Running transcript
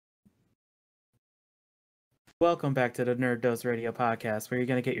Welcome back to the Nerd Dose Radio podcast, where you're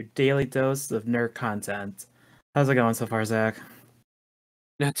going to get your daily dose of nerd content. How's it going so far, Zach?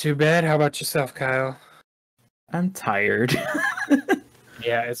 Not too bad. How about yourself, Kyle? I'm tired.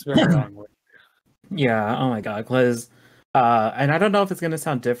 Yeah, it's been a long week. Yeah, oh my god, because, and I don't know if it's going to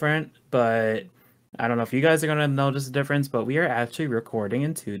sound different, but I don't know if you guys are going to notice the difference, but we are actually recording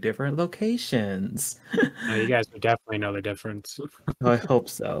in two different locations. No, you guys would definitely know the difference. I hope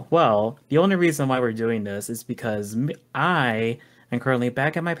so. Well, the only reason why we're doing this is because I am currently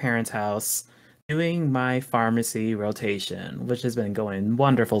back at my parents' house doing my pharmacy rotation, which has been going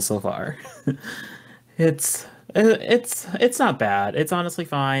wonderful so far. It's not bad. It's honestly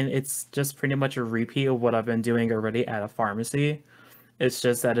fine. It's just pretty much a repeat of what I've been doing already at a pharmacy. It's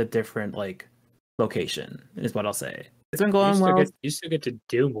just at a different location, is what I'll say. It's been going well. You still get to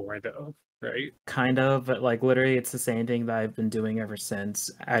do more though, right? Kind of, but literally it's the same thing that I've been doing ever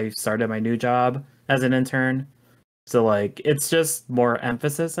since I started my new job as an intern. So it's just more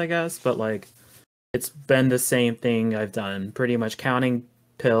emphasis, I guess, but it's been the same thing I've done, pretty much counting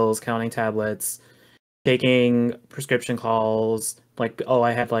pills, counting tablets, taking prescription calls.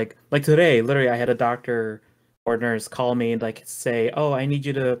 I had like today, literally I had a doctor or nurse call me and say, "Oh, I need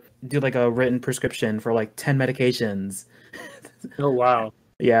you to do a written prescription for 10 medications." Oh wow.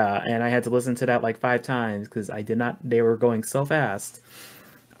 Yeah, and I had to listen to that 5 times because I did not. They were going so fast.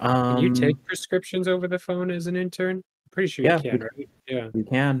 Can you take prescriptions over the phone as an intern? I'm pretty sure you can, right? Yeah. You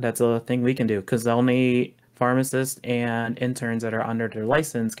can. That's a thing we can do because only pharmacists and interns that are under their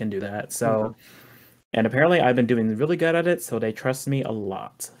license can do that. So, and apparently I've been doing really good at it, so they trust me a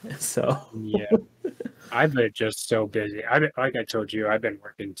lot. So yeah, I've been just so busy. Like I told you, I've been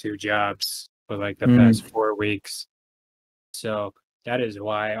working 2 jobs for the past 4 weeks. So that is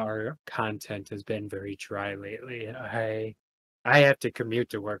why our content has been very dry lately. I have to commute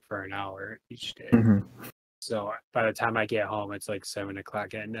to work for an hour each day. So by the time I get home, it's 7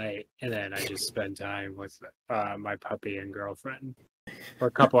 o'clock at night, and then I just spend time with my puppy and girlfriend for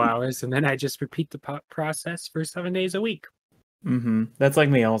a couple hours, and then I just repeat the process for 7 days a week. That's like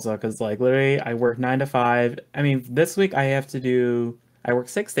me also, because literally I work 9 to 5. I mean, this week I work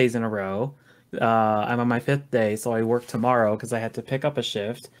 6 days in a row. I'm on my 5th day, so I work tomorrow because I had to pick up a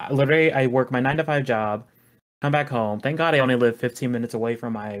shift. Literally, I work my 9 to 5 job, come back home. Thank God I only live 15 minutes away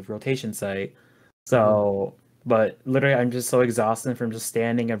from my rotation site. So, but literally, I'm just so exhausted from just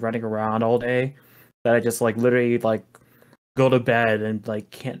standing and running around all day that I just literally go to bed and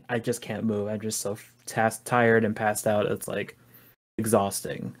I just can't move. I'm just so tired and passed out. It's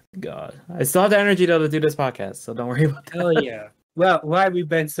exhausting. God, I still have the energy though to do this podcast, so don't worry about that. Oh yeah. Well, why we've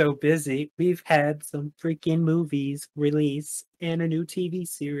been so busy, we've had some freaking movies release and a new TV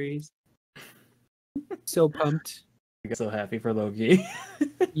series. So pumped. I'm so happy for Loki.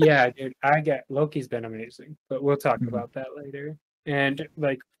 Yeah, dude, Loki's been amazing, but we'll talk about that later. And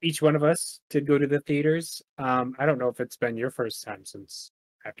each one of us did go to the theaters. I don't know if it's been your first time since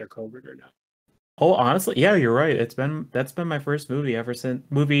after COVID or not. Oh, honestly, yeah, you're right. That's been my first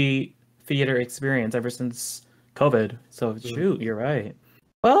movie theater experience ever since COVID. So shoot, you're right.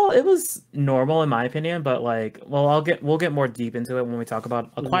 Well, it was normal in my opinion, but we'll get more deep into it when we talk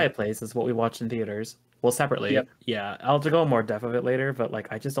about A Quiet Place is what we watched in theaters. Well, separately. Yep. Yeah, I'll have to go more depth of it later, but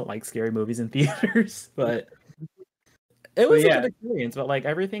I just don't like scary movies in theaters. But it was a good experience, but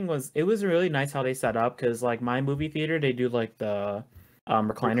it was really nice how they set up because my movie theater, they do the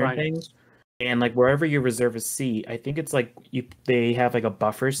recliner things. And wherever you reserve a seat, I think it's they have a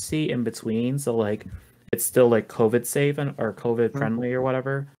buffer seat in between, so it's still COVID safe or COVID friendly or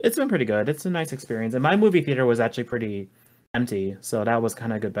whatever. It's been pretty good. It's a nice experience. And my movie theater was actually pretty empty, so that was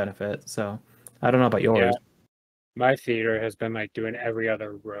kind of a good benefit. So I don't know about yours. Yeah. My theater has been doing every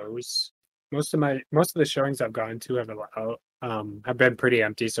other rows. Most of the showings I've gone to have been pretty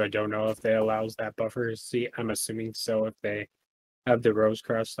empty, so I don't know if they allows that buffer seat. I'm assuming so if they have the rows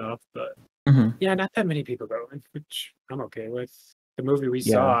crossed off, but yeah, not that many people going, which I'm okay with. The movie we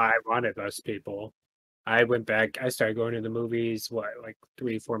saw, I wanted less people. I went back. I started going to the movies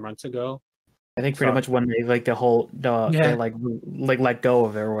 3-4 months ago. I think pretty much when they they let go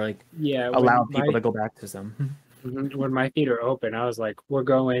of it or allow people to go back to them. When my theater opened, I was like, "We're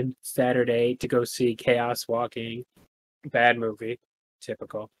going Saturday to go see Chaos Walking." Bad movie,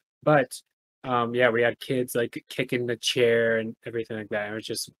 typical. But yeah, we had kids kicking the chair and everything like that. And it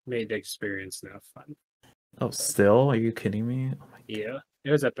just made the experience now fun. Oh, still? Are you kidding me? Oh my God. Yeah,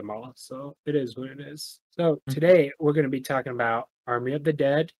 it was at the mall, so it is what it is. So today we're going to be talking about Army of the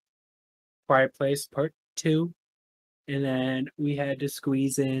Dead, Quiet Place Part 2, and then we had to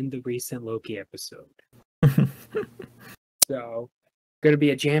squeeze in the recent Loki episode. So, going to be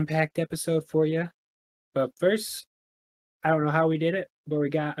a jam-packed episode for you. But first, I don't know how we did it, but we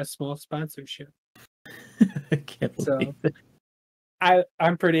got a small sponsorship. I can't believe So it.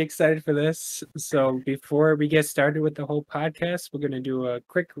 I'm pretty excited for this. So before we get started with the whole podcast, we're going to do a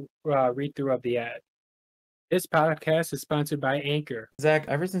quick read through of the ad. This podcast is sponsored by Anchor. Zach,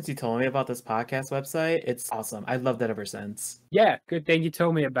 ever since you told me about this podcast website, it's awesome. I loved it ever since. Yeah, good thing you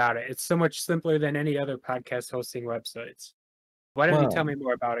told me about it. It's so much simpler than any other podcast hosting websites. Why don't you tell Well, me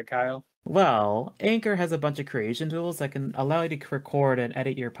more about it, Kyle? well, Anchor has a bunch of creation tools that can allow you to record and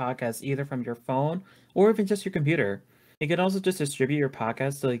edit your podcast either from your phone or even just your computer. You can also just distribute your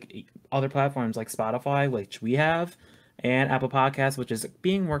podcast to other platforms like Spotify, which we have, and Apple Podcasts, which is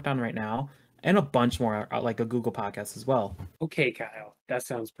being worked on right now, and a bunch more like a Google Podcast as well. Okay, Kyle, that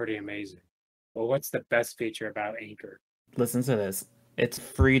sounds pretty amazing. Well, what's the best feature about Anchor? Listen to this. It's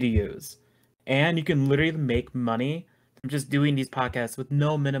free to use. And you can literally make money from just doing these podcasts with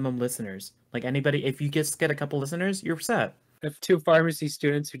no minimum listeners. Like anybody, if you just get a couple listeners, you're set. If two pharmacy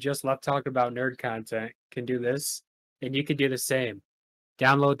students who just love talking about nerd content can do this, then you can do the same.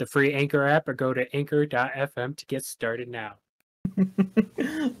 Download the free Anchor app or go to anchor.fm to get started now.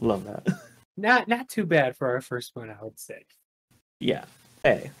 Love that. Not too bad for our first one, I would say. Yeah.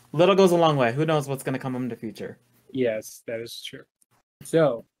 Hey, little goes a long way. Who knows what's going to come in the future? Yes, that is true.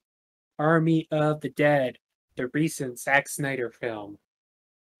 So, Army of the Dead, the recent Zack Snyder film,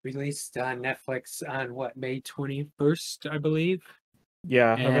 released on Netflix on what, May 21st, I believe,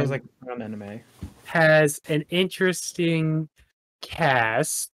 Yeah, it was and like around anime. has an interesting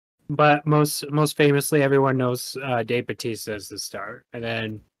cast, but most famously, everyone knows Dave Bautista as the star, and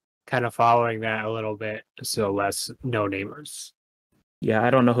then kind of following that a little bit, so less no-namers. Yeah, I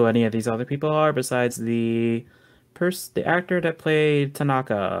don't know who any of these other people are besides the actor that played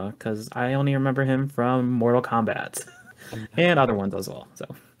Tanaka, because I only remember him from Mortal Kombat and other ones as well. So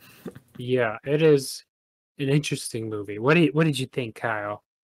Yeah, it is an interesting movie. What did you think, Kyle?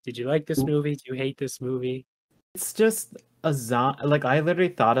 Did you like this movie? Do you hate this movie? it's just a like I literally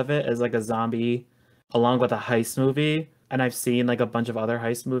thought of it as like a zombie along with a heist movie, and I've seen like a bunch of other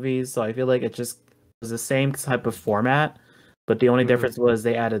heist movies, so I feel like it just was the same type of format, but the only Mhm. difference was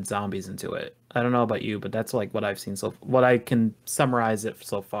they added zombies into it. I don't know about you, but that's like what I've seen, so what I can summarize it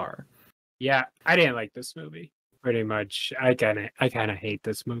so far. Yeah, I didn't like this movie. Pretty much, I kind of hate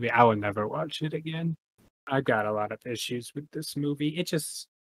this movie. I will never watch it again. I've got a lot of issues with this movie. It just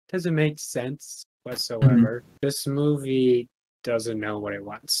doesn't make sense Mhm. whatsoever. This movie doesn't know what it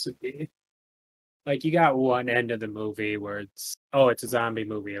wants to be. Like you got one end of the movie where it's a zombie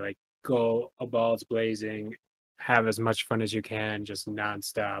movie. Like go a balls blazing, have as much fun as you can, just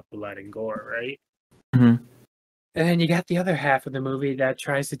nonstop blood and gore, right? Mhm. And then you got the other half of the movie that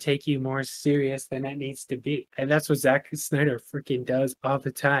tries to take you more serious than it needs to be. And that's what Zack Snyder freaking does all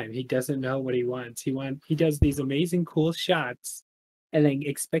the time. He doesn't know what he wants. He does these amazing cool shots and then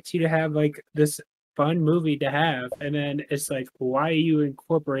expects you to have like this fun movie to have. And then it's like, why are you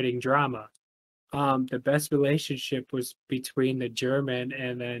incorporating drama? The best relationship was between the German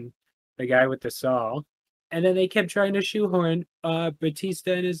and then the guy with the saw. And then they kept trying to shoehorn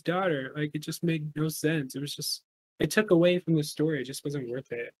Batista and his daughter. Like it just made no sense. It took away from the story. It just wasn't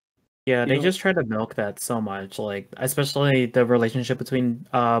worth it. Yeah, You they know, just try to milk that so much, like especially the relationship between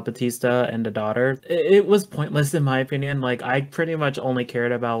Batista and the daughter. It was pointless in my opinion. Like I pretty much only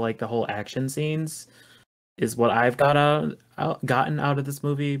cared about like the whole action scenes is what I've gotten out of this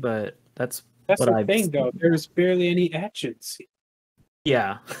movie, but that's that's what the I've thing though. seen. There's barely any action scene.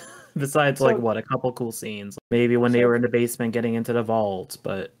 Yeah. Besides like So what, a couple cool scenes. Maybe when they so were in the basement getting into the vault,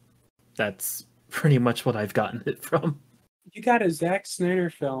 but that's pretty much what I've gotten it from. you got a Zack Snyder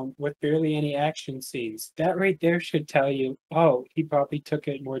film with barely any action scenes. That right there should tell you, oh, he probably took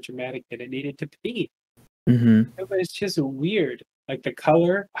it more dramatic than it needed to be. Hmm. But it's just weird. Like the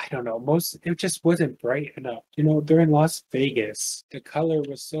color, I don't know. It just wasn't bright enough. They're in Las Vegas. The color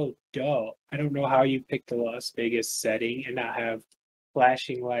was so dull. I don't know how you picked the Las Vegas setting and not have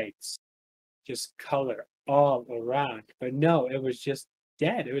flashing lights, just color all around. But no, it was just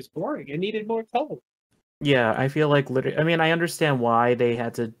dead. It was boring. It needed more color. Yeah, I feel like literally, I mean, I understand why they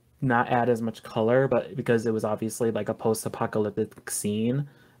had to not add as much color, but because it was obviously like a post-apocalyptic scene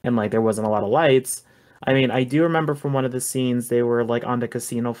and like there wasn't a lot of lights. I mean, I do remember from one of the scenes they were like on the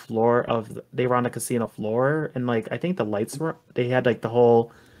casino floor they were on the casino floor and like I think the lights were they had like the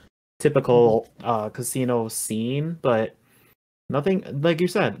whole typical casino scene, but nothing like you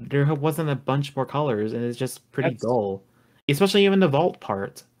said, there wasn't a bunch more colors and it's just pretty That's dull. Especially even the vault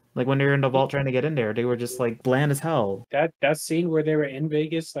part. Like when they were in the vault trying to get in there, they were just like bland as hell. that scene where they were in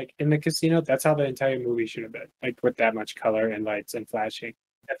Vegas, like in the casino. That's how the entire movie should have been, like with that much color and lights and flashing.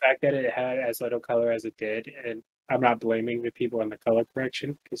 the fact that it had as little color as it did, and I'm not blaming the people on the color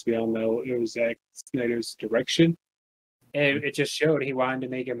correction because we all know it was Zack Snyder's direction. And it just showed he wanted to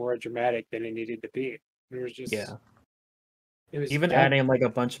make it more dramatic than it needed to be. It was just, Yeah. it was Even dumb. adding like a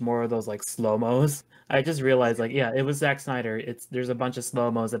bunch more of those like slow-mos. I just realized like yeah, it was Zack Snyder. It's there's a bunch of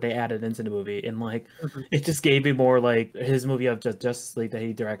slow-mos that they added into the movie and like Mhm, it just gave me more like his movie of just Justice League that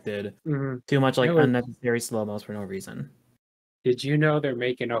he directed. mhm. Too much It like was. unnecessary slow-mos for no reason. Did you know they're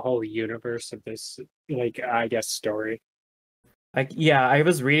making a whole universe of this, like I guess, story? Like yeah, I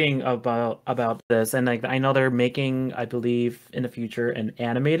was reading about this and like I know they're making, I believe, in the future an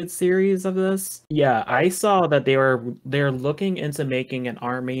animated series of this. Yeah, Oh, I saw that they're looking into making an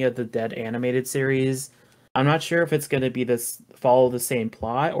Army of the Dead animated series. I'm not sure if it's going to be this follow the same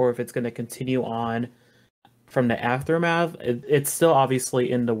plot or if it's going to continue on from the aftermath. It's still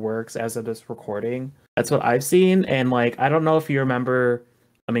obviously in the works as of this recording. That's what I've seen, and like I don't know if you remember.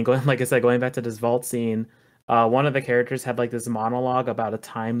 I mean, going like I said, going back to this vault scene, one of the characters had like this monologue about a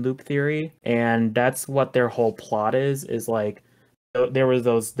time loop theory, and that's what their whole plot is. Is like there was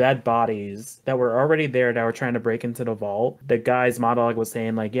those dead bodies that were already there that were trying to break into the vault. The guy's monologue was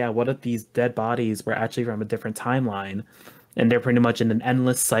saying like, yeah, what if these dead bodies were actually from a different timeline? And they're pretty much in an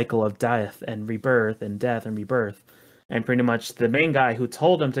endless cycle of death and rebirth and death and rebirth. And pretty much the main guy who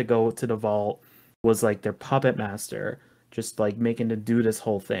told them to go to the vault was like their puppet master, just like making to do this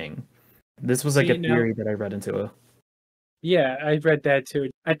whole thing. This was like a see now, theory that I read into it. yeah, I read that too.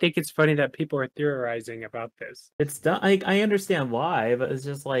 I think it's funny that people are theorizing about this. It's done. I understand why, but it's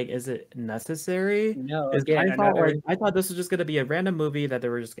just like, is it necessary? No, Is again, another. I thought this was just gonna be a random movie that they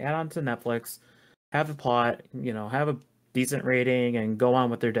were just add on to Netflix, have a plot, have a decent rating, and go on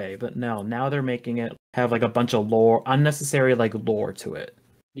with their day. But no, now they're making it have like a bunch of lore, unnecessary like lore to it.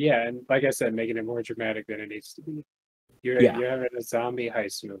 Yeah, and like I said, making it more dramatic than it needs to be. Yeah. You're having a zombie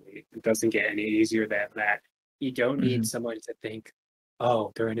heist movie. It doesn't get any easier than that. You don't need Hmm. someone to think,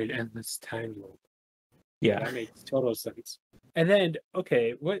 oh, they're in an endless time loop. Yeah. That makes total sense. And then,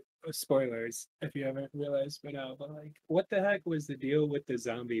 okay, what spoilers if you haven't realized by now, but like, what the heck was the deal with the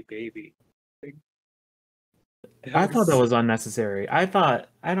zombie baby? Like, that I thought that was, was unnecessary. I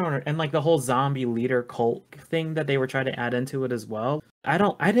don't, and like the whole zombie leader cult thing that they were trying to add into it as well.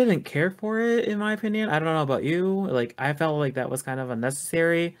 I didn't care for it in my opinion. I don't know about you. Like I felt like that was kind of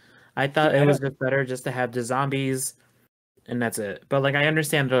unnecessary. I thought yeah, it I was don't just better just to have the zombies and that's it. But like I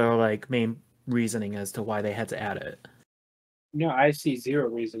understand their like main reasoning as to why they had to add it. no, I see zero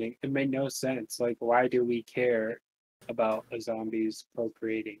reasoning. It made no sense. Like, why do we care about the zombies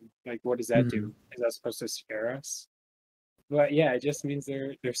procreating? Like, what does that Hmm. do? Is that supposed to scare us? But yeah, it just means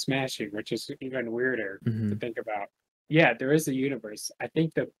they're smashing, which is even weirder to Hmm. think about. Yeah, there is a universe. I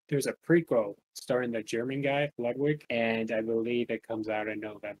think that there's a prequel starring the German guy, Ludwig, and I believe it comes out in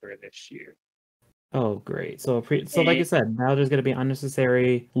November this year. Oh, great. So like I And said, now there's going to be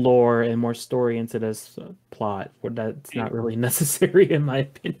unnecessary lore and more story into this plot where that's and not really necessary in my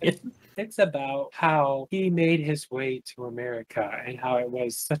it's opinion. it's about how he made his way to America and how it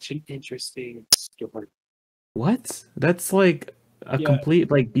was such an interesting story. What? That's like a Yeah,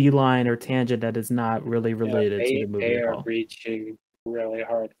 complete like beeline or tangent that is not really no, related to the they movie at are all. reaching really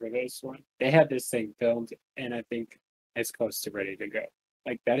hard for this one. They had this thing filmed, and I think it's close to ready to go.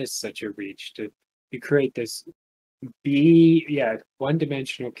 Like that is such a reach to you create this yeah, one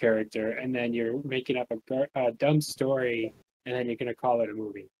dimensional character, and then you're making up a dumb story, and then you're gonna call it a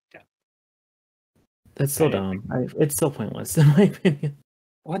movie. Dumb. That's I so didn't think. dumb. It's so pointless in my opinion.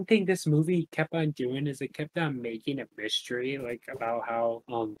 One thing this movie kept on doing is it kept on making a mystery, like about how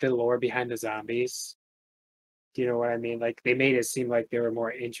the lore behind the zombies. Do you know what I mean? Like they made it seem like they were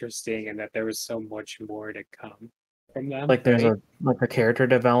more interesting and that there was so much more to come from them, Like there's right? a character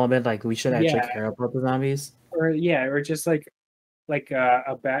development, like we should actually Yeah, care about the zombies. or yeah, or just like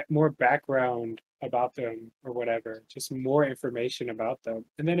a more background about them or whatever, just more information about them,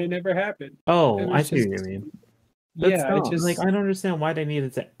 and then it never happened. It Oh, I was see what just you mean. That's yeah, it dumb. Like just I don't understand why they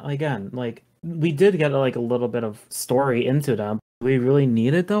needed to again, like we did get like a little bit of story into them. We really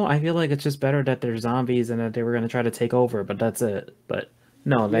need it though. I feel like it's just better that they're zombies and that they were gonna try to take over, but that's it. But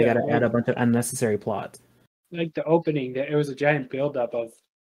no, they yeah, gotta add like a bunch of unnecessary plots. the opening. It was a giant buildup of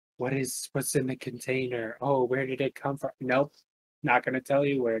what's in the container. Oh, where did it come from? Nope, not gonna tell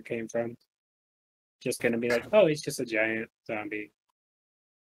you where it came from. Just gonna be like, oh, it's just a giant zombie,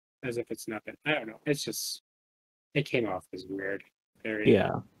 as if it's nothing. I don't know. It's just it came off as weird. Very. Yeah.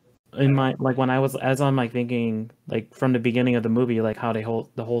 I In don't my know. like when I was as I'm like thinking like from the beginning of the movie, like how they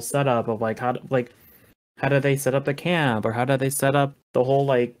hold the whole setup of like how do they set up the camp or how do they set up the whole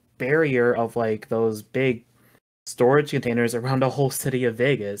like barrier of like those big storage containers around the whole city of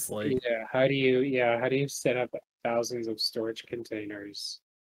Vegas. Like, how do you set up thousands of storage containers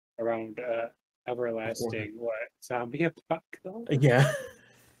around before. everlasting what zombie apocalypse? Yeah.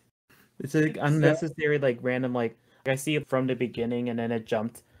 It's like So unnecessary, like random, like I see it from the beginning and then it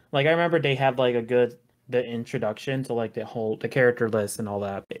jumped. Like I remember they had like a good the introduction to like the character list and all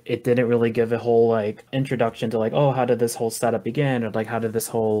that. It didn't really give a whole like introduction to like, oh, how did this whole setup begin? Or like how did this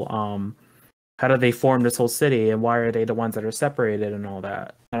whole how did they form this whole city and why are they the ones that are separated and all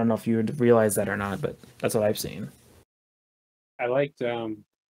that? I don't know if you would realize that or not, but that's what I've seen. I liked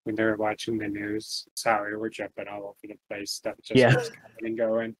when they were watching the news. Sorry, we're jumping all over the place. Stuff just Yeah. keeps coming and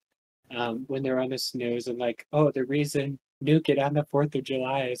going. When they're on this news and like, oh, the reason nuke it on the 4th of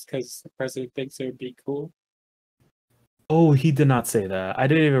July is because the president thinks it would be cool. Oh, he did not say that. I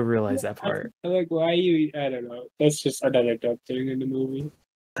didn't even realize that part. I'm like, why you? I don't know. That's just another dumb thing in the movie.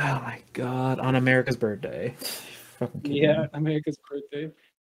 Oh my God, on America's birthday. Fucking kidding Yeah, me. America's birthday.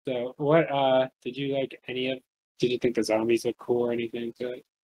 So, what did you like any of? Did you think the zombies look cool or anything to it?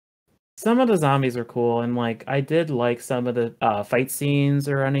 Some of the zombies are cool, and like I did like some of the fight scenes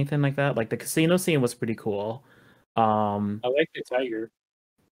or anything like that. Like the casino scene was pretty cool. Um, I like the tiger.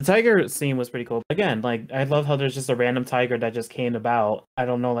 the tiger scene was pretty cool. Again, like I love how there's just a random tiger that just came about. I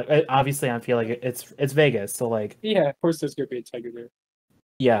don't know, like obviously I feel like it's Vegas, so like Yeah, of course there's gonna be a tiger there.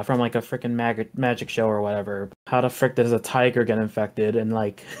 yeah, from like a freaking magic show or whatever. How the frick does a tiger get infected, and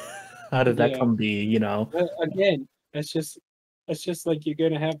like how did that Yeah, come be? You know? but again, it's just like you're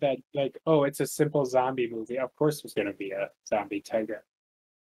gonna have that like, oh, it's a simple zombie movie. Of course, there's gonna be a zombie tiger.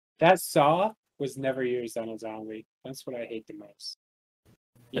 That saw was never used on a zombie. That's what I hate the most.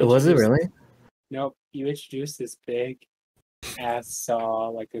 You Was it introduce really? Nope, you introduce this big ass saw,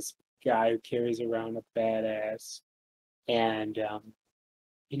 like this guy who carries around a badass, and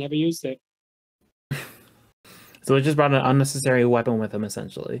he never used it. So it just brought an unnecessary weapon with him,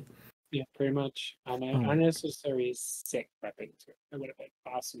 essentially. Yeah, pretty much. Oh my. Unnecessary sick weapon to it. It would have been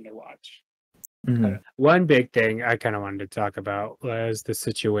awesome to watch. Mhm. One big thing I kind of wanted to talk about was the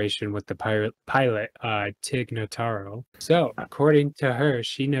situation with the pilot, Tig Notaro. So, according to her,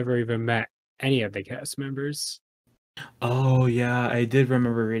 she never even met any of the cast members. Oh yeah, I did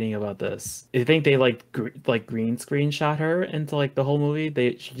remember reading about this. I think they like like green screen shot her into like the whole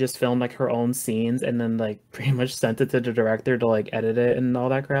movie. She just filmed like her own scenes and then like pretty much sent it to the director to like edit it and all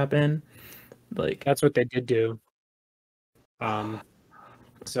that crap in. Like That's what they did do. Um,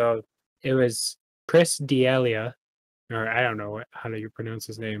 so it was Chris D'Elia, or I don't know how do you pronounce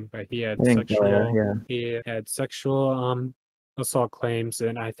his name, but I think yeah. he had sexual assault claims,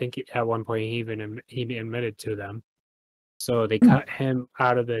 and I think at one point he admitted to them. So they Hmm. cut him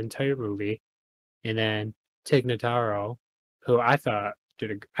out of the entire movie, and then Tig Notaro, who I thought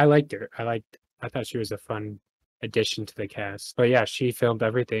I liked her. I thought she was a fun addition to the cast. But yeah, she filmed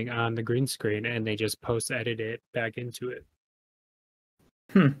everything on the green screen, and they just post edited it back into it,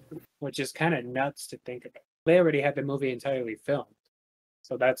 Hmm. which is kind of nuts to think about. They already had the movie entirely filmed,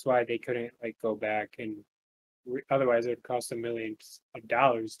 so that's why they couldn't like go back and otherwise it would cost them millions of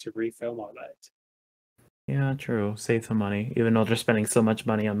dollars to refilm all that. Yeah, true. Save some money, even though they're spending so much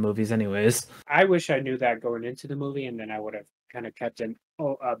money on movies anyways. I wish I knew that going into the movie, and then I would have kind of kept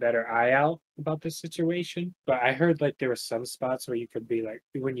a better eye out about the situation. But I heard like there were some spots where you could be like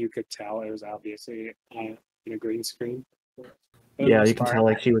when you could tell it was obviously in a green screen. For the Yeah, you most can part. tell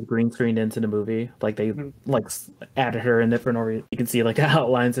like she was green screened into the movie. Like they Mhm, like added her in it for no reason. You can see like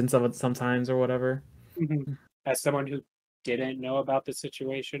outlines and some sometimes or whatever. mhm. As someone who didn't know about the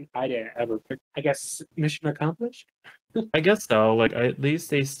situation, I didn't ever pick. I guess mission accomplished. I guess so. Like at least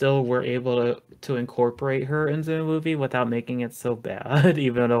they still were able to incorporate her into the movie without making it so bad,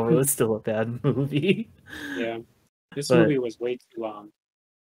 even though it was still a bad movie. Yeah, this But movie was way too long,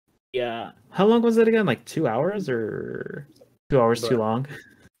 yeah, how long was it again? Like 2 hours or 2 hours too but long?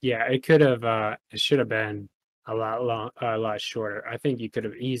 yeah, it should have been a lot shorter. I think you could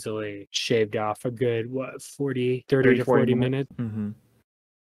have easily shaved off a good what 30 30, to 40 40 minutes. minutes.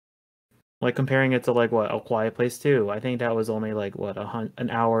 Like comparing it to like what A Quiet Place 2. I think that was only like what an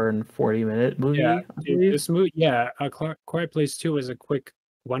hour and 40-minute Yeah, movie, I dude, believe. this movie, yeah, Quiet Place 2 is a quick,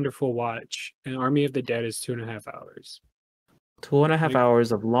 wonderful watch, and Army of the Dead is 2.5 hours. 2.5 Like,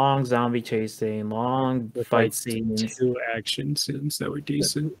 hours of long zombie chasing, long with fight like scenes. two action scenes that were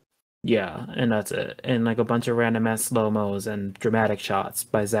decent. Yeah, and that's it. And like a bunch of random ass slow-mos and dramatic shots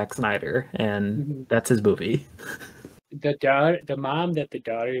by Zack Snyder, and Mhm. that's his movie. The mom that the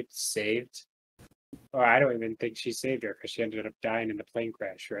daughter saved, or I don't even think she saved her because she ended up dying in the plane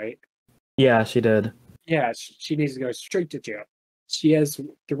crash, right? Yeah, she did. Yeah, she needs to go straight to jail. She has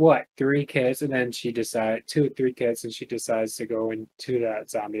what, 3 kids, and then she decides 2 or 3 kids, and she decides to go into that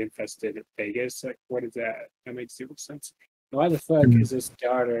zombie infested Vegas. Like, what is that? That makes zero sense. Why the fuck Mhm. is this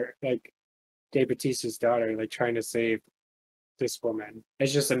daughter, like Dave Bautista's daughter, like trying to save this woman?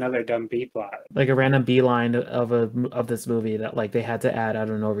 It's just another dumb B plot. Like a random beeline of this movie that like they had to add out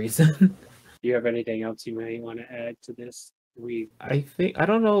of no reason. Do you have anything else you may want to add to this? We I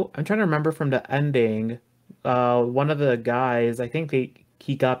don't know. I'm trying to remember from the ending. One of the guys, I think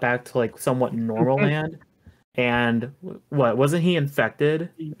he got back to like somewhat normal land, and what wasn't he infected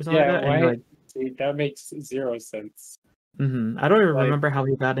or something like yeah, that? And why? like, See, that makes zero sense. I don't even Like, remember how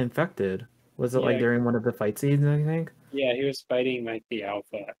he got infected. Was it like yeah, during one of the fight scenes, I think? yeah, he was fighting like the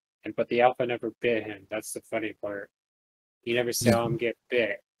alpha, and but the alpha never bit him. That's the funny part. You never saw him get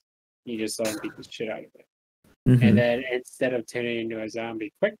bit. You just saw him beat the shit out of it. And Mm-hmm. then instead of turning into a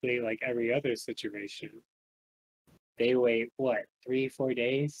zombie quickly, like every other situation, they wait what, 3, 4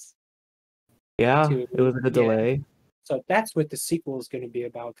 days Yeah, to, it was a yeah. delay. So that's what the sequel is going to be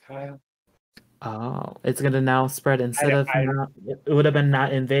about, Kyle. Oh, it's gonna now spread instead of I not, it would have been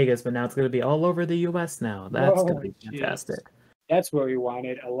not in Vegas, but now it's gonna be all over the US now. That's gonna whoa, be jeez. fantastic. That's what we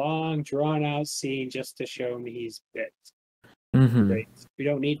wanted, a long, drawn out scene just to show me he's bit. Mm-hmm. Great. We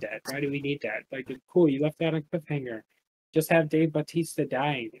don't need that. Why do we need that? Like, cool, you left that on cliffhanger. Just have Dave Bautista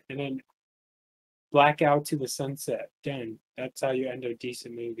dying and then blackout to the sunset. Done. That's how you end a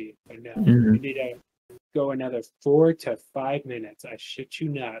decent movie. But no, Mm-hmm. we need to go another 4 to 5 minutes. I shit you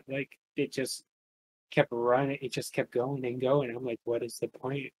not. Like, it just kept running. It just kept going and going. I'm like, what is the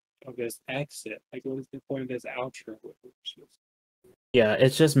point of this exit? Like, what is the point of this outro? Yeah,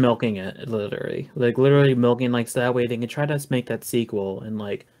 it's just milking it, literally. Like literally milking like so that way they can try to make that sequel and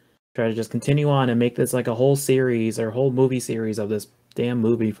like try to just continue on and make this like a whole series or whole movie series of this damn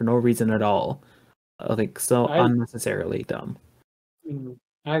movie for no reason at all. Like so I unnecessarily dumb.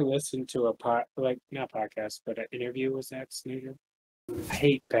 I listened to a like not podcast, but an interview with Zack Snyder. I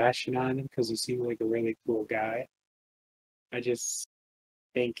hate bashing on him because he seemed like a really cool guy. I just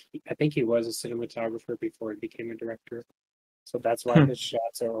I think he was a cinematographer before he became a director. So that's why his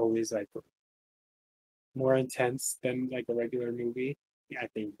shots are always like more intense than like a regular movie. I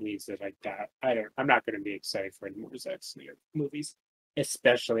think he needs to like that. I'm not gonna be excited for any more Zack Snyder movies,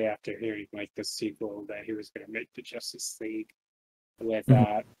 especially after hearing like the sequel that he was gonna make to Justice League with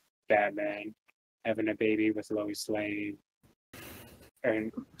Batman having a baby with Lois Lane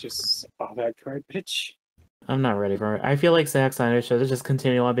and just all that garbage. I'm not ready for it. I feel like Zack Snyder should just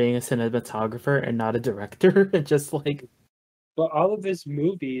continue on being a cinematographer and not a director. And just like But all of his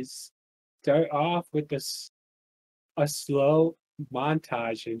movies start off with this a slow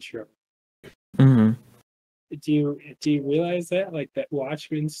montage intro. Mhm. Do you realize that? Like that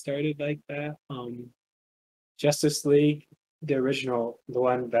Watchmen started like that? Justice League, the original, the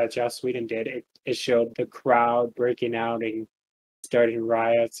one that Joss Whedon did, it showed the crowd breaking out and starting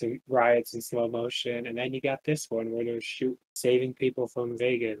riots in slow motion. And then you got this one where they're saving people from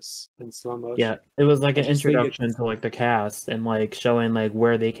Vegas in slow Yeah, motion. it was like I an just think introduction it's to like the cast and like showing like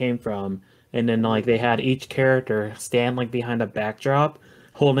where they came from. And then like they had each character stand like behind a backdrop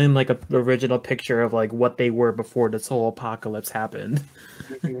holding like a original picture of like what they were before this whole apocalypse happened.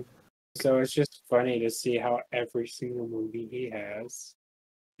 mhm. So it's just funny to see how every single movie he has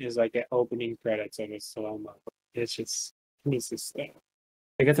is like an opening credits of a slow mo. It's just he needs to stop.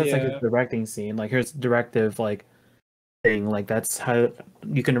 I guess that's like his Yeah, directing scene, like his directive like thing. Like that's how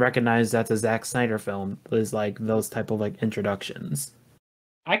you can recognize that's a Zack Snyder film is like those type of like introductions.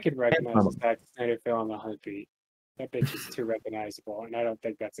 I could And recognize a from Zack Snyder film on a heartbeat. That bitch is too recognizable, and I don't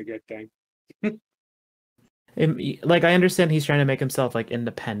think that's a good thing. like I understand he's trying to make himself like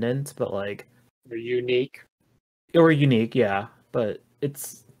independent, but like Or unique. or unique, yeah. But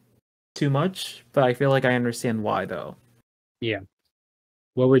it's too much. But I feel like I understand why though. Yeah.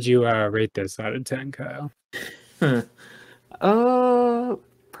 What would you rate this out of 10, Kyle? Huh. Uh,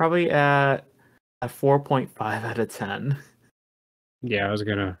 Probably at a 4.5 out of 10. Yeah, I was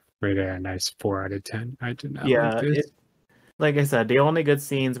gonna rate it a nice 4 out of 10. I did not like Yeah, this. like I said, the only good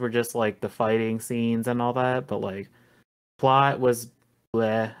scenes were just like the fighting scenes and all that, but like plot was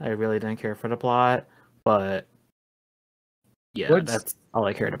bleh. I really didn't care for the plot, but yeah, What's that's all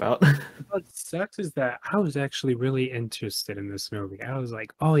I cared about. what sucks is that I was actually really interested in this movie. I was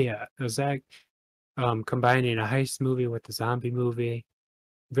like, oh yeah, Zach combining a heist movie with a zombie movie.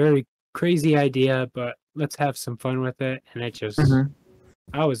 Very crazy idea, but let's have some fun with it. And Mhm.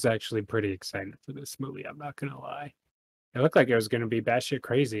 I was actually pretty excited for this movie. I'm not gonna lie. It looked like it was gonna be batshit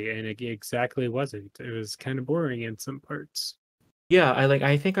crazy, and it exactly wasn't. It was kind of boring in some parts. Yeah,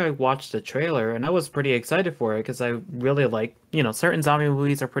 I think I watched the trailer and I was pretty excited for it because I really like, certain zombie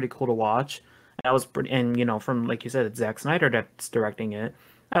movies are pretty cool to watch. And I was pretty, and from like you said, it's Zack Snyder that's directing it.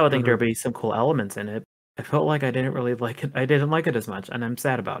 I would think there'd Mhm. be some cool elements in it. I felt like I didn't really like it. I didn't like it as much, and I'm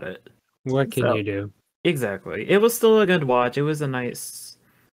sad about it. What can So, you do? exactly. It was still a good watch. It was a nice,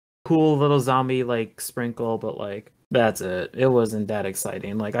 cool little zombie like sprinkle, but like that's it. It wasn't that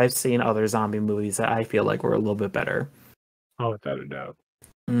exciting. Like I've seen other zombie movies that I feel like were a little bit better. Oh, without a doubt.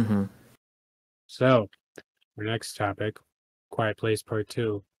 Hmm. So, our next topic, Quiet Place Part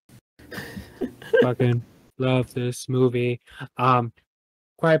 2. Fucking love this movie. Um,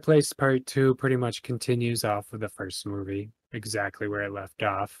 Quiet Place Part 2 pretty much continues off of the first movie, exactly where it left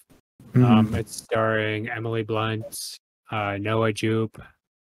off. Hmm. It's starring Emily Blunt, Noah Jupe,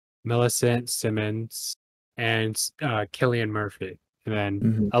 Millicent Simmons, and Killian Murphy, and then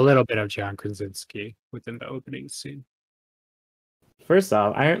Hmm. a little bit of John Krasinski within the opening scene. First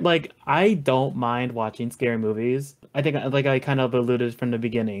off, I don't mind watching scary movies. I think like I kind of alluded from the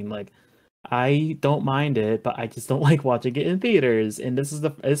beginning, like I don't mind it, but I just don't like watching it in theaters. And this is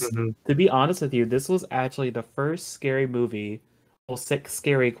Mhm. to be honest with you, this was actually the first scary movie, well, sick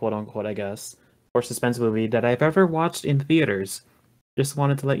scary quote unquote, I guess, or suspense movie that I've ever watched in theaters. Just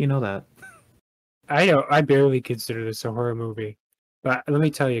wanted to let you know that. I barely consider this a horror movie, but let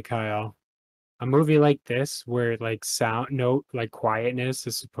me tell you, Kyle, a movie like this where like sound no like quietness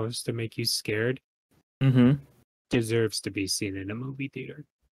is supposed to make you scared Hmm. deserves to be seen in a movie theater.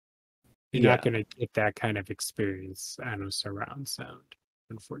 You're not Yeah. gonna get that kind of experience on a surround sound,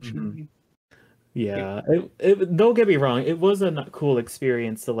 Hmm. unfortunately. It, Yeah. Don't get me wrong, it was a cool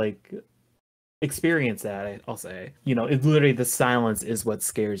experience to like experience that, I'll say. It literally the silence is what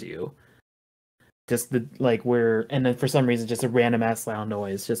scares you. Just the like where and then for some reason just a random ass loud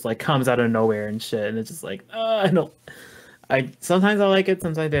noise just like comes out of nowhere and shit and it's just like I don't I sometimes I like it,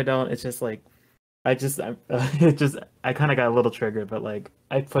 sometimes I don't. It's just like it just I kind of got a little triggered, but like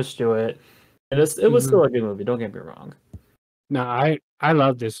I pushed through it. And it was Mhm. still a good movie, don't get me wrong. No, I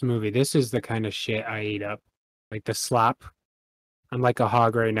love this movie. This is the kind of shit I eat up, like the slop. I'm like a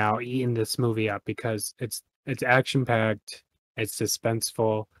hog right now eating this movie up because it's action packed, it's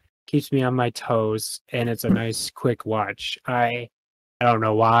suspenseful, keeps me on my toes, and it's a nice quick watch. I don't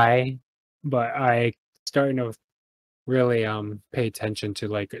know why, but I starting to really pay attention to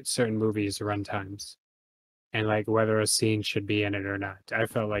like certain movies runtimes and like whether a scene should be in it or not. I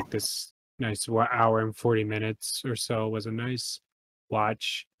felt like this nice hour and 40 minutes or so was a nice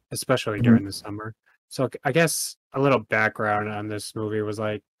watch, especially during Mhm. the summer. So I guess a little background on this movie was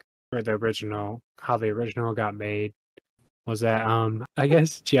like where the original, how the original got made was that I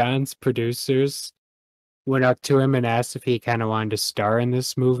guess John's producers went up to him and asked if he kind of wanted to star in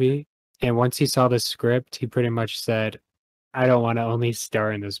this movie. And once he saw the script, he pretty much said, I don't want to only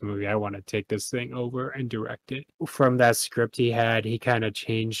star in this movie. I want to take this thing over and direct it. From that script he had, he kind of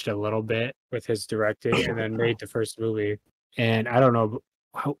changed a little bit with his directing and then made the first movie. And I don't know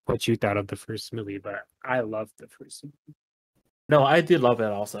what you thought of the first movie, but I loved the first movie. No, I did love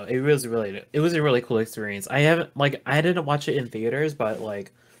it also. It was a really cool experience. I didn't watch it in theaters, but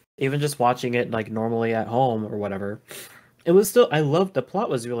like even just watching it like normally at home or whatever, it was still I loved the plot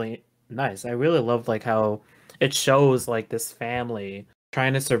was really nice. I really loved like how it shows like this family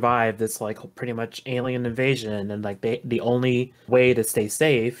trying to survive this like pretty much alien invasion and like the only way to stay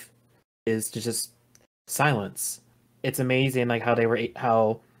safe is to just silence. It's amazing like how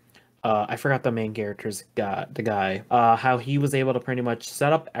I forgot the main character's the guy. How he was able to pretty much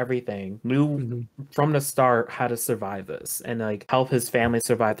set up everything, knew Mhm, from the start how to survive this, and like help his family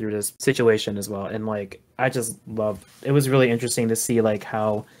survive through this situation as well. And like I just loved. It was really interesting to see like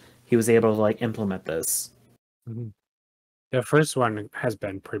how he was able to like implement this. mhm. The first one has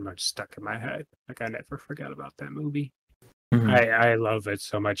been pretty much stuck in my head. Like I never forgot about that movie. Hmm. I love it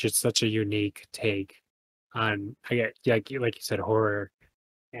so much. It's such a unique take on I get like you said horror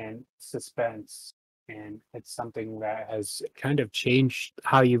and suspense, and it's something that has kind of changed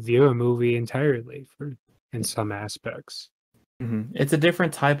how you view a movie entirely for in some aspects. Hmm. It's a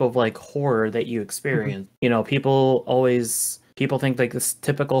different type of like horror that you Mhm, experience. People think like this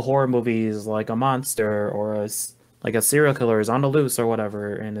typical horror movie is like a monster or like a serial killer is on the loose or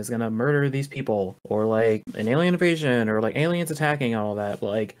whatever and is gonna murder these people or like an alien invasion or like aliens attacking and all that. But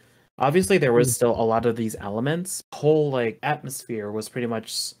like obviously there was mhm, still a lot of these elements. Whole like atmosphere was pretty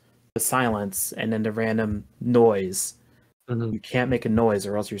much the silence and then the random noise. mhm. You can't make a noise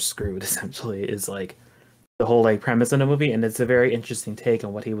or else you're screwed, essentially, is like the whole like premise in the movie, and it's a very interesting take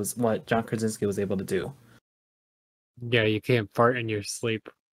on what John Krasinski was able to do. Yeah, you can't fart in your sleep.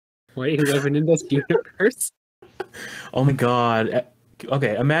 Why are you living in this universe? Oh my God.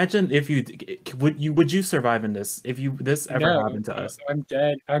 Okay, imagine if you survive in this if you this ever No, happened to us. I'm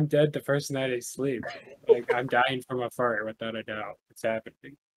dead. I'm dead the first night I sleep. Like I'm dying from a fart without a doubt. It's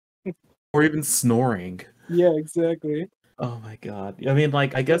happening. Or even snoring. Yeah, exactly. Oh my God. I mean,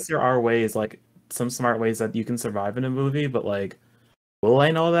 like, I guess there are ways, like, some smart ways that you can survive in a movie, but like, will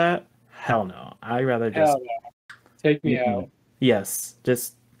I know that? Hell no. I'd rather just, Hell no. Take me out. yes,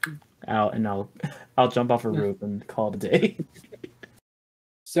 just out and I'll jump off a roof and call it a day.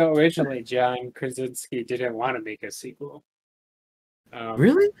 So originally, John Krasinski didn't want to make a sequel. Um,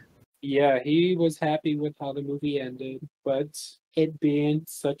 Really? yeah, he was happy with how the movie ended, but it being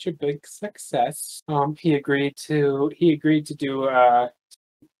such a big success, he agreed to do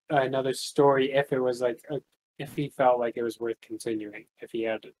another story if it was like if he felt like it was worth continuing. If he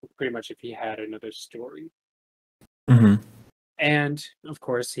had pretty much if he had another story. Hmm. And of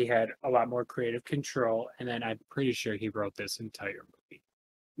course, he had a lot more creative control. And then I'm pretty sure he wrote this entire movie,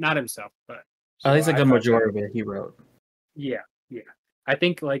 not himself, but At so least a I good thought that, majority of it he wrote. yeah, yeah. I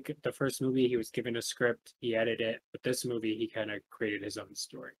think like the first movie, he was given a script, he edited it, but this movie, he kind of created his own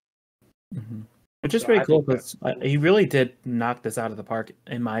story. Hmm. Which is So pretty I cool think that's because cool. he really did knock this out of the park,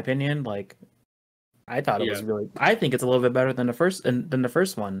 in my opinion. Like, I thought it Yeah, was really, I think it's a little bit better than the first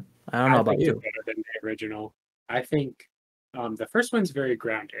one. I don't know I about think it's you. better than the original. I think the first one's very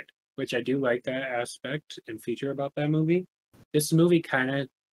grounded, which I do like that aspect and feature about that movie. This movie kind of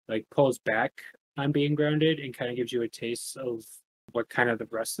like pulls back on being grounded and kind of gives you a taste of what kind of the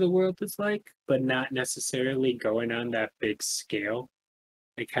rest of the world is like, but not necessarily going on that big scale.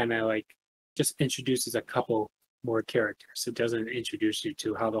 It kind of like just introduces a couple more characters. It doesn't introduce you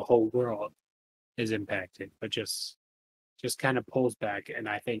to how the whole world is impacted, but just kind of pulls back, and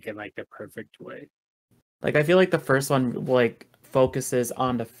I think in like the perfect way. Like, I feel like the first one like focuses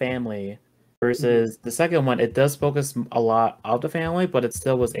on the family Mhm, versus the second one. It does focus a lot of the family, but it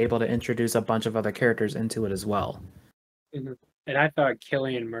still was able to introduce a bunch of other characters into it as well. mhm. And I thought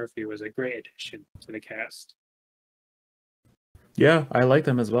Killian Murphy was a great addition to the cast. Yeah, I liked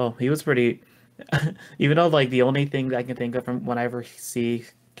him as well. He was pretty, even though like the only thing I can think of from whenever I see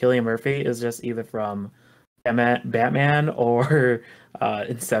Cillian Murphy is just either from Batman or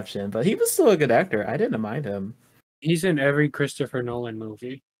Inception, but he was still a good actor. I didn't mind him. He's in every Christopher Nolan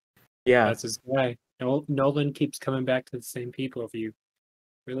movie. Yeah. That's his guy. Nolan keeps coming back to the same people if you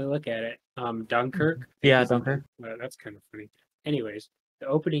really look at it. Dunkirk, I think Yeah, he's in Dunker. Dunkirk. That's kind of funny. Anyways, the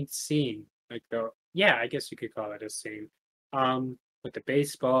opening scene, like the yeah, I guess you could call it a scene. With the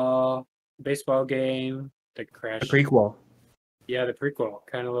baseball game, the The crash. prequel. Yeah, the prequel,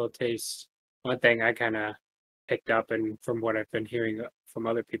 kind of little taste. One thing I kind of picked up, and from what I've been hearing from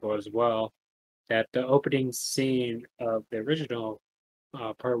other people as well, that the opening scene of the original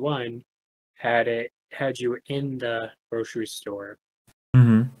part one had you in the grocery store,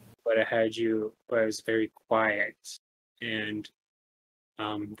 Hmm. but but it was very quiet and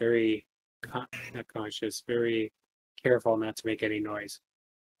very not conscious, very careful not to make any noise.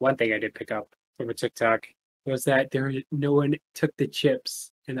 One thing I did pick up from a TikTok was that no one took the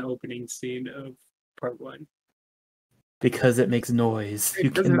chips in the opening scene of part one Because it makes noise. You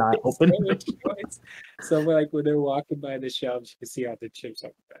because it cannot makes open so them. much noise. So like when they're walking by the shelves, you can see all the chips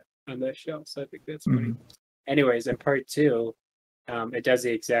on that shelf. So I think that's funny. Mhm. Anyways, in part two, it does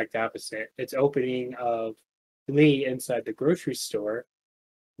the exact opposite. It's opening of Lee inside the grocery store,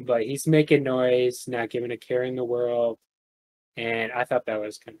 but he's making noise, not giving a care in the world. And I thought that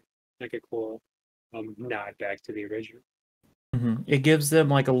was kind of like a cool nod back to the original. It gives them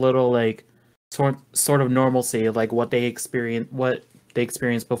like a little like sort of normalcy, like what they experienced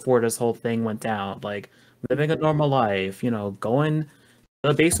before this whole thing went down, like living a Mhm, normal life, going to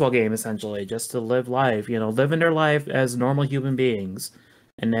a baseball game essentially, just to live life, living their life as normal human beings,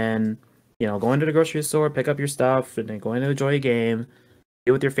 and then going to the grocery store, pick up your stuff, and then going to enjoy a game,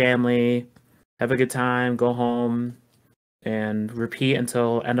 be with your family, have a good time, go home, and repeat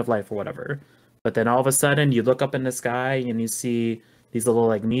until end of life or whatever. But then all of a sudden you look up in the sky and you see these little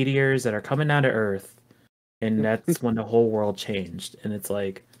like meteors that are coming out of Earth, and that's when the whole world changed. And it's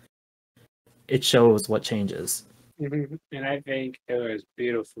like it shows what changes. mhm. And I think it was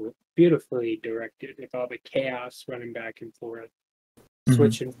beautifully directed with all the chaos running back and forth, Hmm.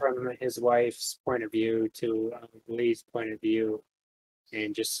 switching from his wife's point of view to Lee's point of view,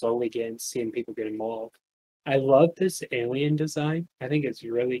 and just slowly seeing people getting mauled. I love this alien design. I think it's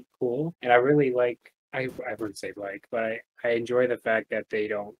really cool, and I really like. I wouldn't say like, but I enjoy the fact that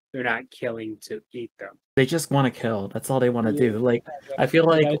they're not killing to eat them. They just want to kill. That's all they want to Yeah, do. Like that, I feel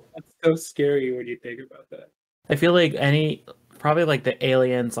like that's so scary when you think about that. I feel like any probably like the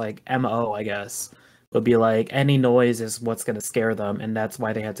aliens like MO, I guess, would be like any noise is what's gonna scare them, and that's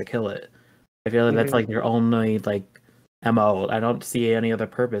why they had to kill it. I feel like that's Mhm. like their only like MO. I don't see any other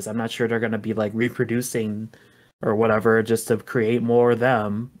purpose. I'm not sure they're gonna be like reproducing or whatever just to create more of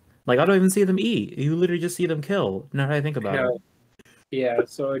them. Like I don't even see them eat. You literally just see them kill. Now that I think I about it. know. Yeah,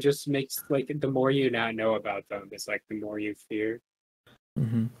 so it just makes like the more you not know about them, it's like the more you fear.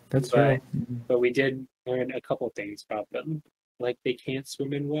 That's But true. Mhm. but we did learn a couple things about them. Like they can't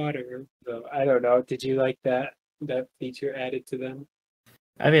swim in water. So I don't know. Did you like that feature added to them?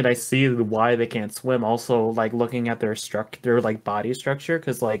 I mean, I see why they can't swim. Also, like looking at their structure, like body structure,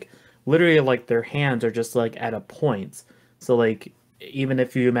 because like literally, like their hands are just like at a point. So like even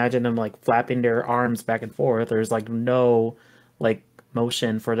if you imagine them like flapping their arms back and forth, there's like no like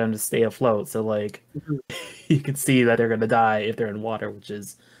motion for them to stay afloat. So like Mhm. you can see that they're gonna die if they're in water, which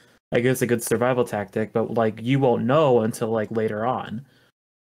is I guess a good survival tactic. But like you won't know until like later on.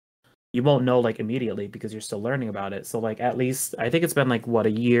 You won't know like immediately because you're still learning about it. So like at least I think it's been like what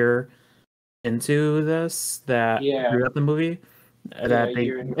a year into this that Yeah, throughout the movie yeah, that they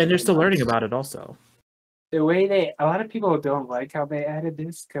year and a and they're few still learning months. about it also. The way they, a lot of people don't like how they added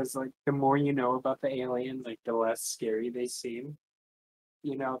this because, like, the more you know about the alien, like, the less scary they seem.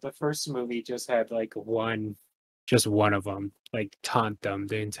 You know, the first movie just had like just one of them, like, taunt them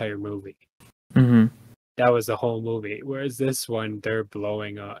the entire movie. Hmm. That was the whole movie. Whereas this one, they're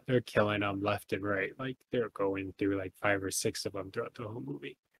killing them left and right. Like, they're going through like five or six of them throughout the whole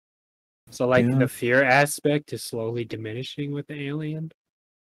movie. So, like, Yeah. the fear aspect is slowly diminishing with the alien,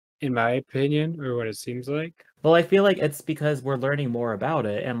 in my opinion, or what it seems like. Well, I feel like it's because we're learning more about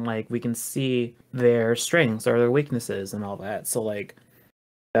it and like we can see their strengths or their weaknesses and all that. So like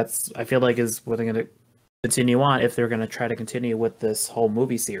that's I feel like is what they're gonna continue on if they're gonna try to continue with this whole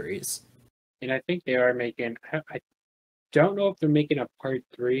movie series. And I think they are making, I don't know if they're making a part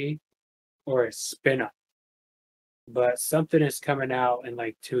three or a spin-off, but something is coming out in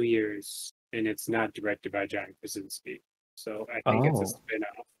like 2 years, and it's not directed by John Krasinski. So I think it's a Oh.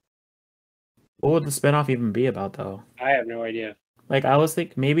 spin-off. What would the spinoff even be about though? I have no idea. Like I was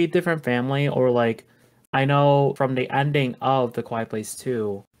think maybe different family or like I know from the ending of The Quiet Place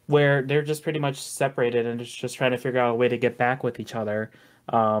 2 where they're just pretty much separated and just trying to figure out a way to get back with each other.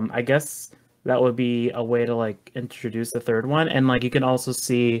 I guess that would be a way to like introduce the third one and like you can also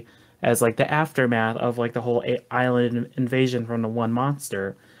see as like the aftermath of like the whole island invasion from the one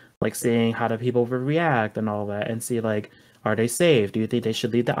monster, like seeing how the people would react and all that and see like are they safe? Do you think they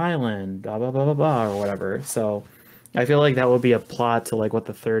should leave the island? Blah blah blah blah blah or whatever. So I feel like that would be a plot to like what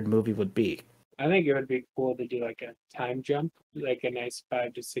the third movie would be. I think it would be cool to do like a time jump, like a nice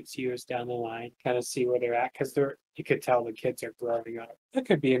 5 to 6 years down the line, kind of see where they're at, because you could tell the kids are growing up. That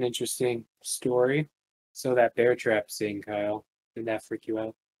could be an interesting story. So that bear trap scene, Kyle, did that freak you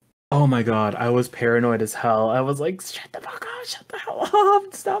out? Oh my god, I was paranoid as hell. I was like, shut the fuck up, shut the hell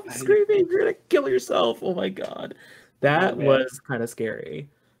up, stop I, screaming, you're gonna kill yourself. Oh my god. oh That man, was kind of scary.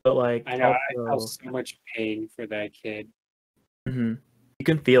 But like I know. I felt also so much pain for that kid. mhm, you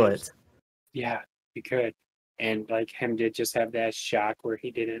can feel It was, it. yeah, you could. And like him to just have that shock where he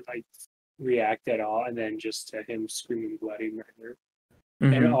didn't like react at all, and then just to him screaming bloody murder,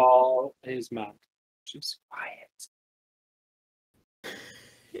 and Hmm. all his mom just quiet.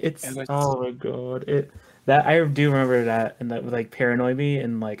 It It's was, oh my god. It that I do remember that and that would like paranoid me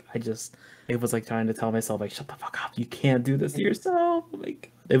and like I just it was like trying to tell myself like shut the fuck up. You can't do this to yourself.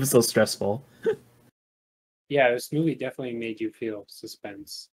 Like it was so stressful. yeah, this movie definitely made you feel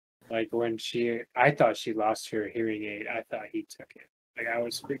suspense. Like when I thought she lost her hearing aid. I thought he took it. Like I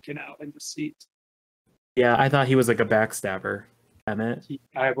was freaking out in the seat. Yeah, I thought he was like a backstabber. Emmett.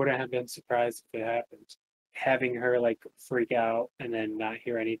 I wouldn't have been surprised if it happened. Having her like freak out and then not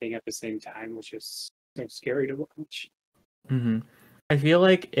hear anything at the same time was just so scary to watch. Hmm. I feel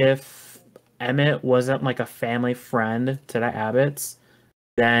like if Emmett wasn't like a family friend to the Abbotts,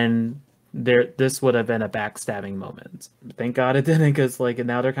 then this would have been a backstabbing moment. Thank God it didn't, because like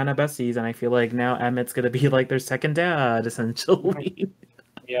now they're kind of besties, and I feel like now Emmett's gonna be like their second dad essentially.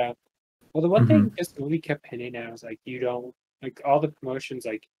 Yeah. Well, the one Hmm. thing this movie kept hinting at was like you don't like all the promotions,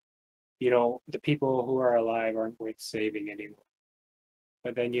 like the people who are alive aren't worth saving anymore.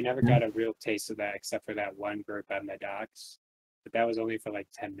 But then you never got a real taste of that except for that one group on the docks. But that was only for like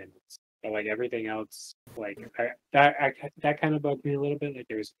 10 minutes. But like everything else, like that kind of bugged me a little bit. Like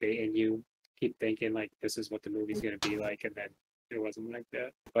there's baiting you, keep thinking like this is what the movie's gonna be like, and then it wasn't like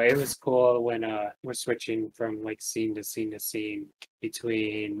that. But it was cool when we're switching from like scene to scene to scene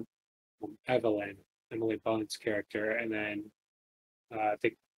between Evelyn, Emily Blunt's character, and then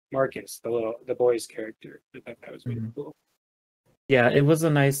the Marcus, the boy's character. I thought that was really Hmm. cool. Yeah, it was a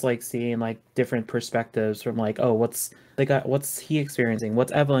nice like seeing like different perspectives from like, oh, what's he experiencing?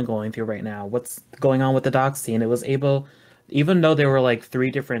 What's Evelyn going through right now? What's going on with the dog scene? It was able, even though there were like three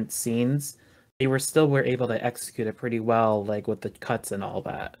different scenes, they were able to execute it pretty well, like with the cuts and all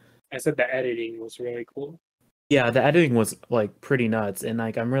that. I said the editing was really cool. Yeah, the editing was like pretty nuts, and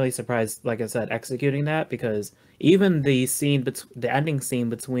like I'm really surprised, like I said, executing that because even the ending scene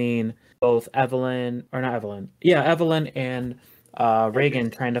between both Evelyn or not Evelyn, yeah, Evelyn and Reagan.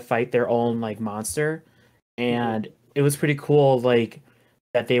 Reagan trying to fight their own like monster, Hmm. and it was pretty cool, like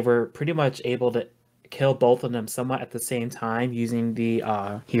that they were pretty much able to kill both of them somewhat at the same time using the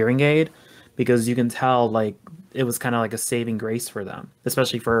hearing aid, because you can tell like it was kind of like a saving grace for them,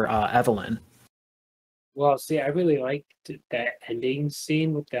 especially for Evelyn. Well, see, I really liked that ending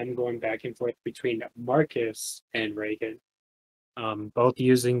scene with them going back and forth between Marcus and Reagan, both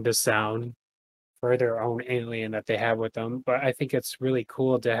using the sound for their own alien that they have with them. But I think it's really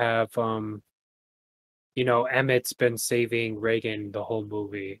cool to have, Emmett's been saving Reagan the whole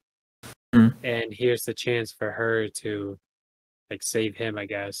movie, Mm. and here's the chance for her to like save him, I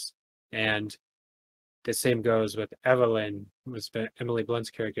guess. And the same goes with Evelyn, who's been Emily Blunt's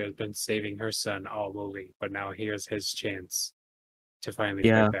character has been saving her son all movie, but now here's his chance to finally fight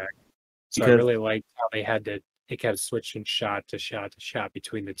Yeah, back. So I because really liked how it kept switching shot to shot to shot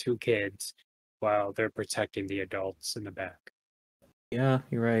between the two kids while they're protecting the adults in the back. yeah,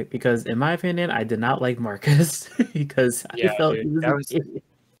 you're right. Because in my opinion, I did not like Marcus because I Yeah, felt he dude, was that an was idiot.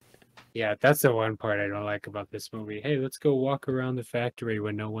 yeah, that's the one part I don't like about this movie. Hey, let's go walk around the factory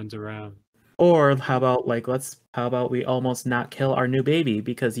when no one's around. Or how about we almost not kill our new baby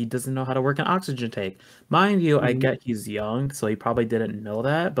because he doesn't know how to work an oxygen tank. Mind you, I Mhm. get he's young, so he probably didn't know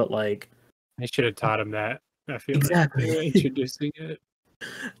that, but like I should have taught him that. I feel like exactly. introducing it.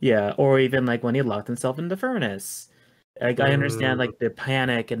 Yeah, or even like when he locked himself in the furnace. Like I understand Mm, like the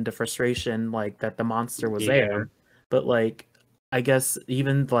panic and the frustration like that the monster was yeah. there, but like I guess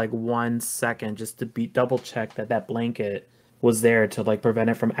even like 1 second just to be double check that that blanket was there to like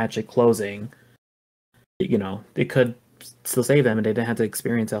prevent it from actually closing. It could still save them and they didn't have to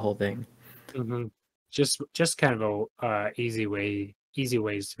experience that whole thing. Hmm. Just kind of a easy ways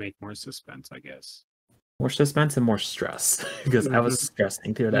to make more suspense, I guess. More suspense and more stress because I was Hmm.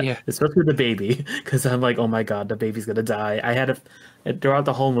 stressing through that, Yeah, especially with the baby because I'm like, oh my God, the baby's gonna die. Throughout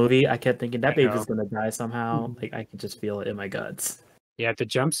the whole movie, I kept thinking I that baby's know. gonna die somehow. Mhm. Like I could just feel it in my guts. Yeah, the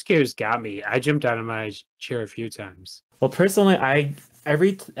jump scares got me. I jumped out of my chair a few times. Well, personally,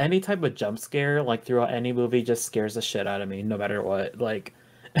 any type of jump scare like throughout any movie just scares the shit out of me, no matter what. Like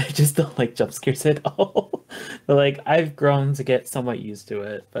I just don't like jump scares at all. But like I've grown to get somewhat used to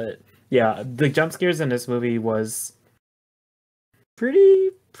it. But yeah, the jump scares in this movie was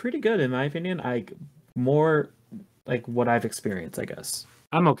pretty good in my opinion. More like what I've experienced, I guess.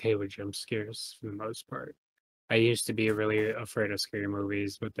 I'm okay with jump scares for the most part. I used to be really afraid of scary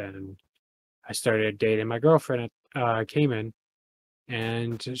movies, but then I started dating my girlfriend at Cayman,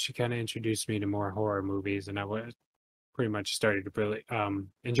 and she kind of introduced me to more horror movies, and I was pretty much started to really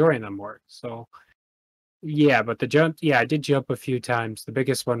enjoying them more. So yeah, but the jump, yeah, I did jump a few times. The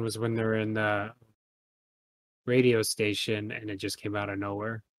biggest one was when they're in the radio station and it just came out of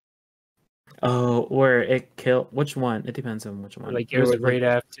nowhere. Oh, where it killed which one? It depends on which one. Like it There was was like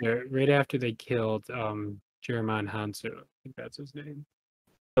right after they killed Jeremiah Hansu. I think that's his name.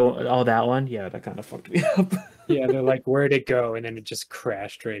 oh that one? Yeah, that kind of fucked me up. Yeah, they're like, where'd it go? And then it just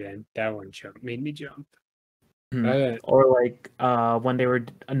crashed right in. That one made me jump. Hmm. Uh, Or like when they were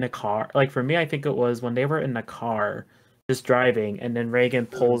in the car. Like for me, I think it was when they were in the car just driving and then Reagan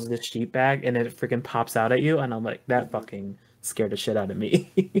mm, pulls the sheet bag and it freaking pops out at you and I'm like that mhm. fucking scared the shit out of me.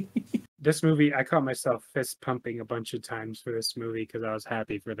 This movie, I caught myself fist pumping a bunch of times for this movie because I was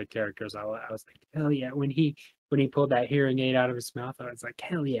happy for the characters. I was like, hell yeah! When he pulled that hearing aid out of his mouth, I was like,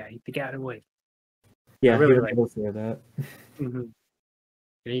 hell yeah, he got away. I Yeah, he really was like. able to say that. Mhm.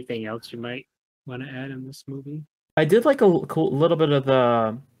 Anything else you might want to add in this movie? I did like a cool little bit of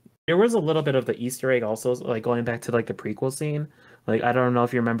the. There was a little bit of the Easter egg also, like going back to like the prequel scene. Like I don't know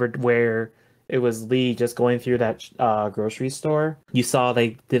if you remembered where it was Lee just going through that grocery store. You saw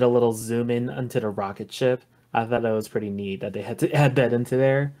they did a little zoom in onto the rocket ship. I thought that was pretty neat that they had to add that into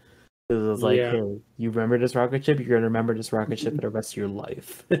there. It was like, Yeah, hey, you remember this rocket ship? You're gonna remember this rocket ship for the rest of your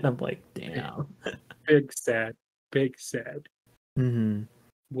life. And I'm like, damn. big sad, big sad. Hmm.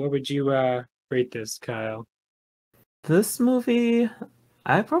 What would you rate this, Kyle? This movie,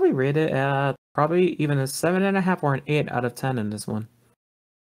 I probably rate it at probably even a 7.5 or an 8 out of 10 in this one.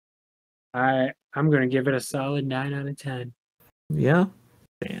 I'm gonna give it a solid 9 out of 10. Yeah.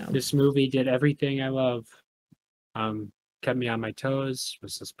 Damn. This movie did everything I love. kept me on my toes,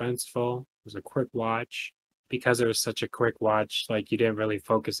 was suspenseful, was a quick watch. Because it was such a quick watch, like you didn't really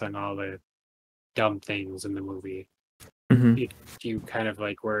focus on all the dumb things in the movie. Hmm. You, you kind of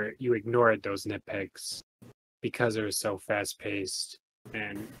like were you ignored those nitpicks because it was so fast paced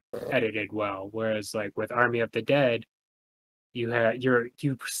and edited well. Whereas like with Army of the Dead, you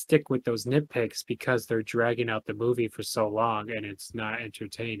stick with those nitpicks because they're dragging out the movie for so long and it's not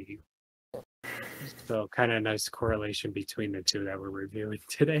entertaining. So kind of nice correlation between the two that we're reviewing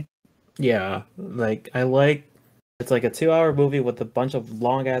today. Yeah, like I like it's like a 2 hour movie with a bunch of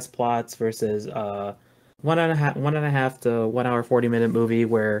long ass plots versus 1.5 to 1 hour 40 minute movie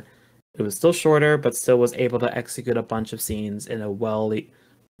where it was still shorter but still was able to execute a bunch of scenes in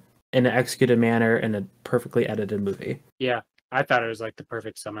an executed manner in a perfectly edited movie. Yeah, I thought it was like the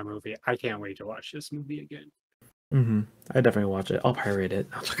perfect summer movie. I can't wait to watch this movie again. Hmm. I definitely watch it. I'll pirate it.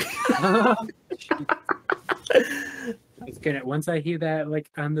 It's gonna once I hear that like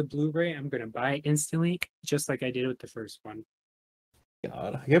on the Blu-ray, I'm gonna buy it instantly, just like I did with the first one.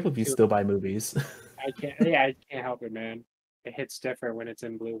 God, I can't believe you still buy movies. I can't, yeah, I can't help it, man. It hits different when it's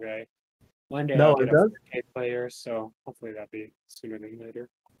in Blu-ray. One day I'll No, get it a does. 4K player, so hopefully that'll be sooner than later.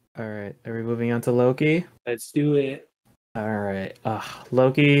 All right, are we moving on to Loki? Let's do it. All right.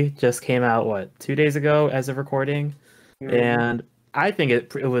 Loki just came out what 2 days ago as of recording, Mhm. and I think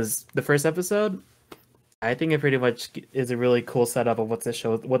it was the first episode. I think it pretty much is a really cool setup of what this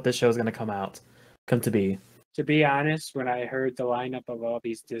show is going to come to be. To be honest, when I heard the lineup of all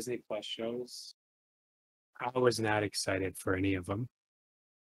these Disney Plus shows, I was not excited for any of them.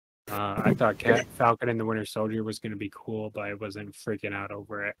 I thought Falcon and the Winter Soldier was going to be cool, but I wasn't freaking out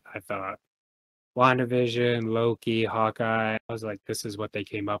over it. I thought WandaVision, Loki, Hawkeye, I was like, this is what they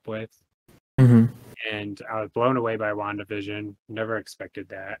came up with. Hmm. And I was blown away by WandaVision. Never expected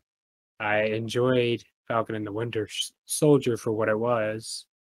that. I enjoyed Falcon and the Winter Soldier for what it was.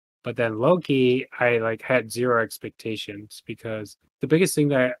 But then Loki, I like had zero expectations because the biggest thing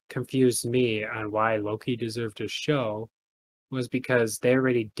that confused me on why Loki deserved a show was because they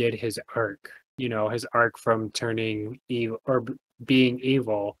already did his arc. You know, his arc from turning evil or being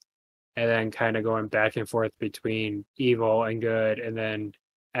evil and then kind of going back and forth between evil and good and then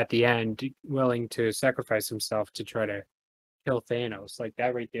at the end willing to sacrifice himself to try to kill Thanos. Like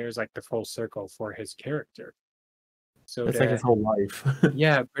that right there is like the full circle for his character. So It's like to his whole life.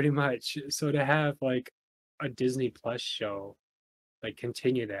 yeah, pretty much. So to have like a Disney Plus show like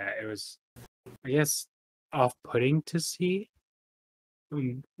continue that, it was I guess off-putting to see.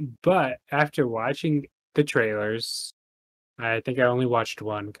 Um, but after watching the trailers, I think I only watched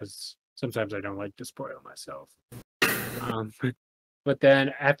one because sometimes I don't like to spoil myself. Um, but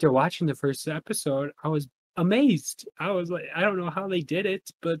then after watching the first episode, I was amazed. I was like, I don't know how they did it,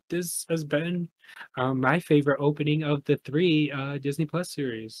 but this has been my favorite opening of the three Disney Plus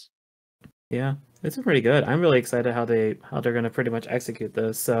series. Yeah, it's pretty good. I'm really excited how they're gonna pretty much execute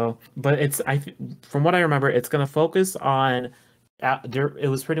this. So, but from what I remember, it's gonna focus on it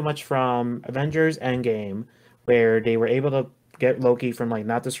was pretty much from Avengers Endgame where they were able to get Loki from like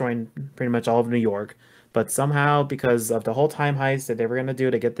not destroying pretty much all of New York, but somehow because of the whole time heist that they were gonna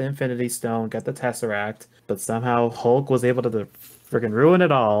do to get the Infinity Stone, get the Tesseract, but somehow Hulk was able to freaking ruin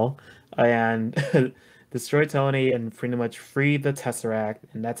it all and destroy Tony and pretty much free the Tesseract,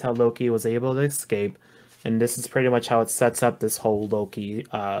 and that's how Loki was able to escape. And this is pretty much how it sets up this whole Loki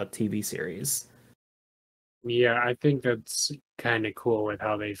TV series. Yeah, I think that's kind of cool with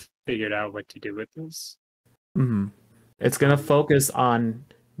how they figured out what to do with this. Hmm. It's gonna Um, focus on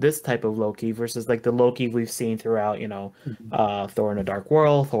this type of Loki versus like the Loki we've seen throughout, mhm, Thor in a Dark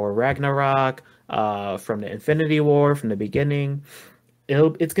World, Thor Ragnarok, from the Infinity War, from the beginning.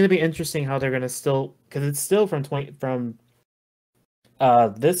 It's gonna be interesting how they're gonna still because it's still from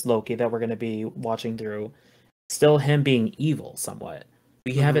this Loki that we're gonna be watching through still him being evil somewhat.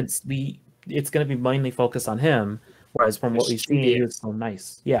 We mhm. haven't we it's gonna be mainly focused on him, whereas from what we've seen, he was Mischievous so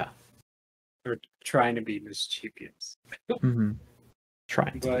nice. Yeah. or trying to be mischievous, Hmm.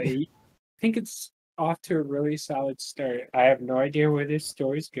 Trying to but be. I think it's off to a really solid start. I have no idea where this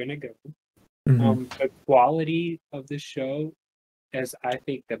story's gonna go. Hmm. The quality of the show is, I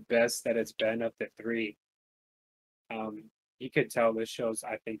think, the best that it's been of the three. You could tell this show's,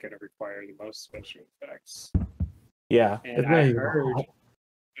 I think, gonna require the most special effects. Yeah, And it's gonna be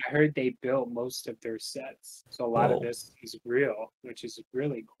I heard they built most of their sets, so a lot of oh. this is real, which is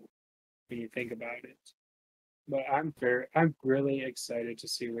really cool when you think about it. But I'm really excited to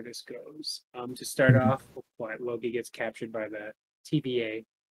see where this goes. To start Mhm. off, what Loki gets captured by the TVA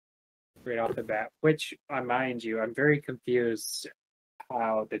right off the bat, which, mind you, I'm very confused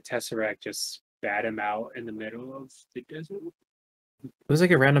how the Tesseract just bat him out in the middle of the desert. It was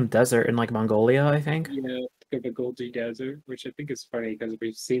like a random desert in like Mongolia, I think. Yeah, the Goldie Desert, which I think is funny because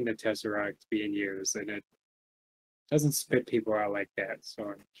we've seen the Tesseract being used and it doesn't spit people out like that. So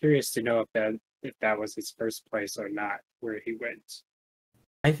I'm curious to know if that was his first place or not, where he went.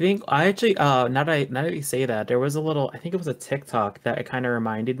 I think I actually now that you say that, there was a little I think it was a TikTok that it kind of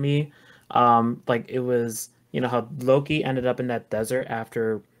reminded me. Like it was, you know, how Loki ended up in that desert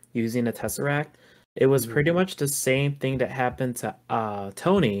after using the Tesseract. It was Mhm. pretty much the same thing that happened to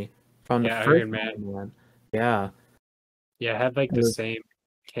Tony from the Yeah, first Iron Man. Iron Man. Yeah. Yeah, had like It the was same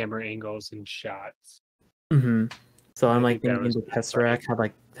camera angles and shots. hmm So I'm I like think that thinking was the pretty funny.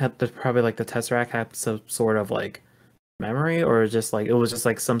 Tesseract had the probably like the Tesseract had some sort of like memory or just like it was just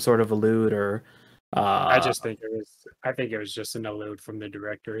like some sort of elude or uh I think it was just an allude from the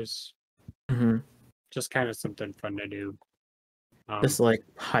directors. mhm. Just kind of something fun to do. Just Um, to, like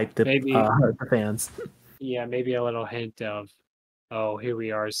hype maybe the fans. yeah, maybe a little hint of, oh, here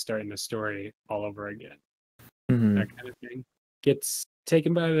we are starting the story all over again. That Hmm kind of thing. Gets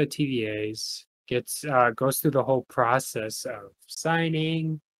taken by the TVAs, gets goes through the whole process of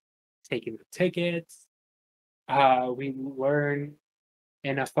signing, taking the tickets. We learn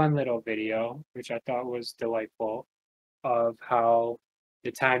in a fun little video, which I thought was delightful, of how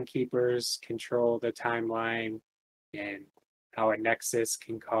the timekeepers control the timeline and how a nexus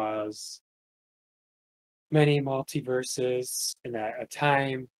can cause many multiverses and that a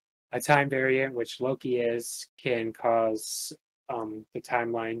time variant, which Loki is, can cause the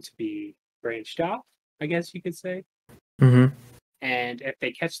timeline to be branched off, I guess you could say. hmm And if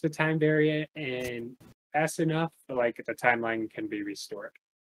they catch the time variant and fast enough, like the timeline can be restored.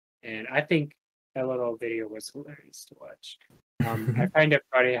 And I think that little video was hilarious to watch. I find it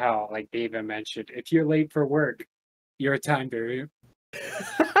funny how, like David mentioned, if you're late for work, you're a time variant.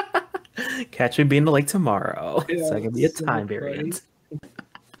 Catch me being the lake tomorrow. Yeah, So I can be a it's so time funny. variant.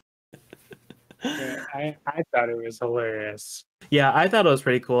 Yeah, I thought it was hilarious. Yeah, I thought it was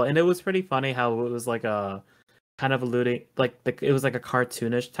pretty cool, and it was pretty funny how it was like a kind of alluding like it was like a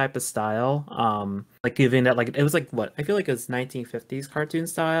cartoonish type of style. Like giving that like it was like what I feel like it was 1950s cartoon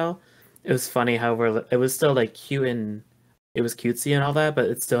style. It was funny, however, it was still like cute and it was cutesy and all that, but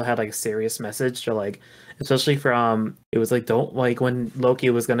it still had like a serious message to like, especially from it was like don't like when Loki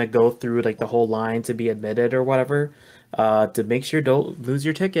was gonna go through like the whole line to be admitted or whatever, to make sure don't lose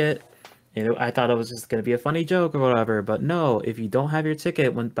your ticket. You know, I thought it was just gonna be a funny joke or whatever, but no, if you don't have your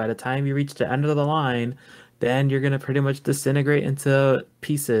ticket when by the time you reach the end of the line, then you're gonna pretty much disintegrate into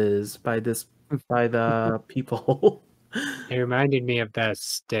pieces by the people. It reminded me of that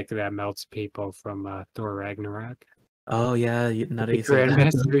stick that melts people from Thor Ragnarok Oh yeah, now that that the you say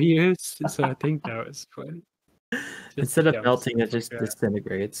that. Grandmaster used. So I think that was funny. Just Instead of dumb melting, stuff it like just that.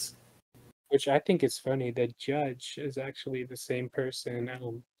 disintegrates. Which I think is funny. The judge is actually the same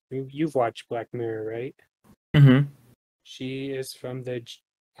person. You've watched Black Mirror, right? Hmm She is from the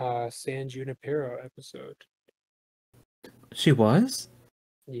San Junipero episode. She was?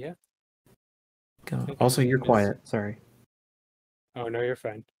 Yeah, I God. think her Also, you're name is. quiet. Sorry. Oh no, you're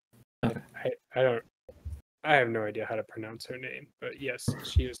fine. I, Okay. I don't. I have no idea how to pronounce her name, but yes,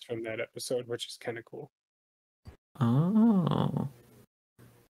 she is from that episode, which is kind of cool. Oh.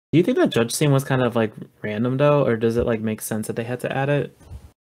 Do you think that judge scene was kind of like random though, or does it like make sense that they had to add it?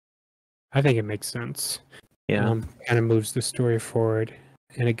 I think it makes sense. Yeah. Kind of moves the story forward,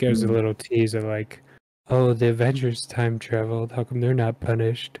 and it gives a Mm. little tease of like, oh, the Avengers time traveled. How come they're not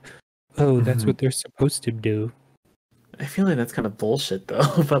punished? Oh, that's Mhm. what they're supposed to do. I feel like that's kind of bullshit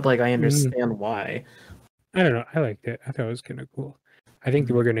though, but like I Mm, understand why. I don't know. I liked it. I thought it was kind of cool. I think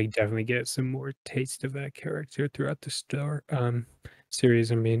that Mhm. we're gonna definitely get some more taste of that character throughout the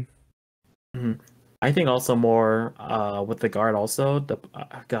series. I mean, Mhm. I think also more with the guard also the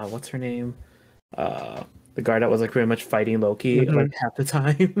God, what's her name? Uh the guard that was like pretty much fighting Loki like Mhm. half the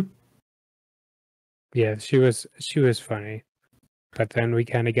time. Yeah, she was funny, but then we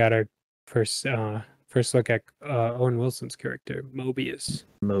kind of got our first first look at Owen Wilson's character, Mobius.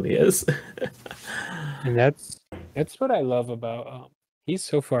 Mobius. And that's what I love about he's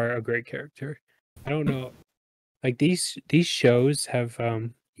so far a great character. I don't know, like these shows have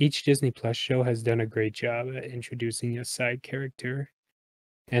each Disney Plus show has done a great job at introducing a side character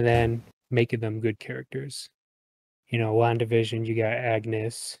and then making them good characters. You know, WandaVision, you got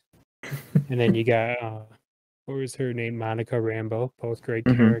Agnes, and then you got what was her name? Monica Rambeau, both great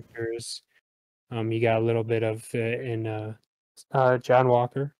hmm characters. You got a little bit of it in John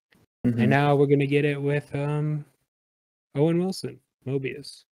Walker. And hmm now we're gonna get it with Owen Wilson,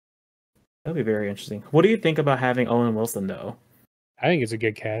 Mobius. That'd be very interesting. What do you think about having Owen Wilson though? I think it's a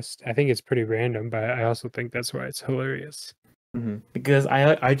good cast. I think it's pretty random, but I also think that's why it's hilarious. Because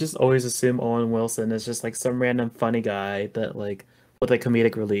I just always assume Owen Wilson is just like some random funny guy that like with like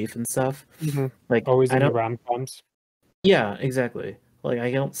comedic relief and stuff. Hmm. Like Always I in the don't. rom-coms. Yeah, exactly. Like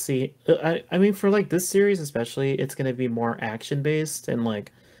I don't see. I mean for like this series especially, it's gonna be more action based and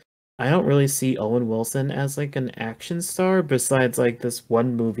like I don't really see Owen Wilson as like an action star besides like this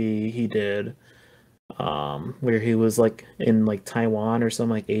one movie he did where he was like in like Taiwan or some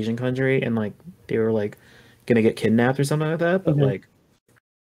like Asian country and like they were like gonna get kidnapped or something like that, but Hmm. like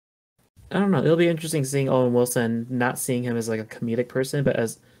I don't know, it'll be interesting seeing Owen Wilson, not seeing him as like a comedic person but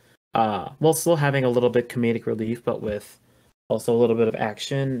as well still having a little bit comedic relief but with also a little bit of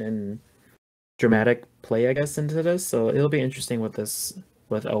action and dramatic play I guess into this. So it'll be interesting with this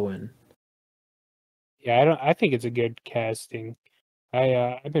with Owen. Yeah, I think it's a good casting.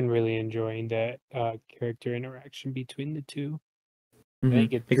 I've been really enjoying that character interaction between the two.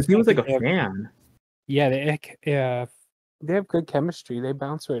 Because he I was like think a fan. yeah, they have good chemistry. They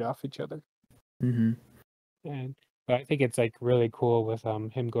bounce right off each other. Hmm. And but I think it's like really cool with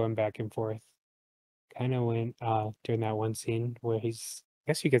him going back and forth. Kind of when during that one scene where he's,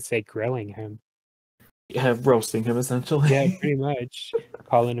 I guess you could say, grilling him. Yeah, roasting him Yeah, essentially. pretty much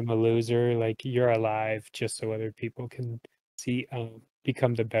calling him a loser, like you're alive, just so other people can see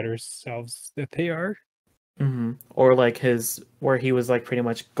become the better selves that they are. Or like his where he was like pretty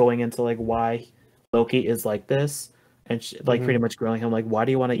much going into like why Loki is like this and like Hmm. pretty much grilling him like why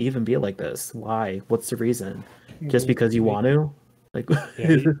do you want to even be like this? Why? What's the reason? Just Hmm. because you want to? Like Yeah,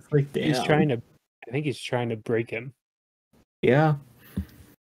 it's like he's damn. trying to. I think he's trying to break him, Yeah.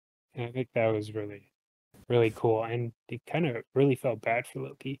 and I think that was really cool. And it kind of really felt bad for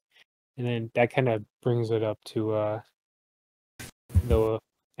Loki. And then that kind of brings it up to the.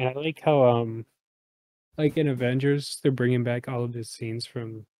 And I like how like in Avengers, they're bringing back all of the scenes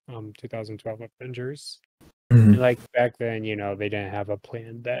from 2012 Avengers. And Mhm. like back then, they didn't have a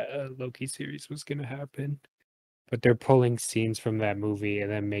plan that a Loki series was going to happen, but they're pulling scenes from that movie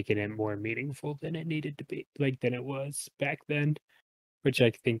and then making it more meaningful than it needed to be, like than it was back then, which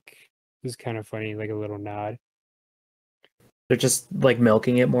I think is kind of funny, like a little nod. They're just like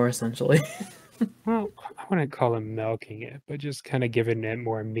milking it more essentially. Well, I wouldn't call them milking it, but just kind of giving it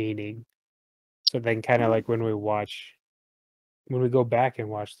more meaning. So then, kind of like when we go back and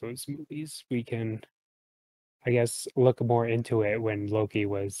watch those movies, we can, I guess, look more into it when Loki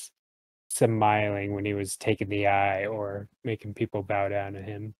was smiling when he was taking the eye or making people bow down to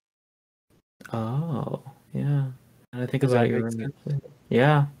him. Oh, yeah. I think Does about that you make right. sense?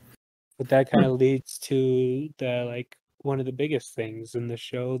 Yeah. But that kind Huh. of leads to the like one of the biggest things in the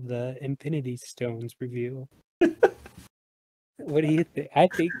show, the Infinity Stones reveal. What do you think? I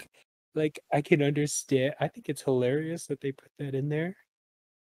think like I can understand. I think it's hilarious that they put that in there.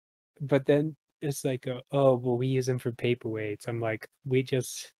 But then it's like, oh, well, we use them for paperweights. I'm like, we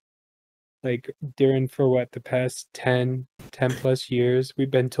just like during for what the past 10 plus years,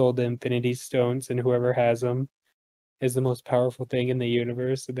 we've been told the Infinity Stones and whoever has them is the most powerful thing in the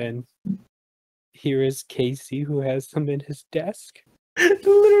universe. And then here is Casey who has them in his desk.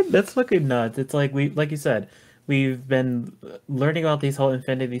 Literally, that's fucking nuts. It's like like you said, we've been learning about these whole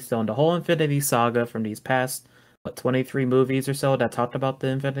Infinity Stone, the whole Infinity Saga from these past, what, 23 movies or so that talked about the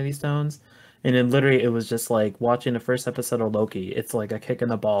Infinity Stones. And then literally it was just like watching the first episode of Loki. It's like a kick in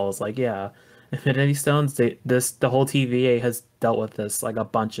the balls. Like, yeah, Infinity Stones, the whole TVA has dealt with this like a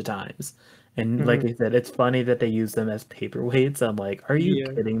bunch of times. And like Mhm. I said, it's funny that they use them as paperweights. I'm like, are you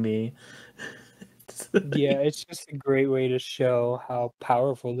Yeah. kidding me? Yeah, it's just a great way to show how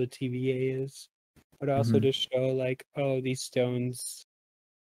powerful the TVA is, but also Mhm. to show like, oh, these stones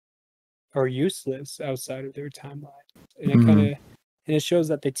are useless outside of their timeline. And Mhm. it shows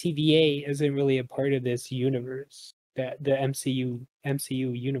that the TVA isn't really a part of this universe, that the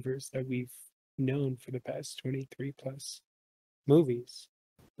MCU universe that we've known for the past 23 plus movies.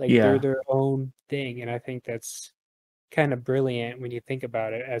 Like they're Yeah. their own thing, and I think that's kind of brilliant when you think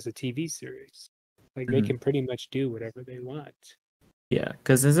about it as a TV series. Like they Mhm. can pretty much do whatever they want. Yeah,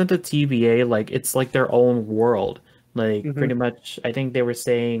 because isn't the TVA like it's like their own world? Like Hmm. pretty much, I think they were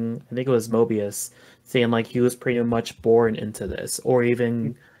saying, I think it was Mobius saying like he was pretty much born into this, or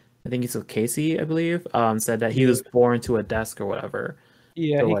even I think it's Casey, I believe, said that he Yeah, was born to a desk or whatever.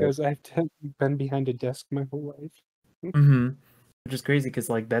 yeah. So He like, goes, been behind a desk my whole life. hmm which is crazy because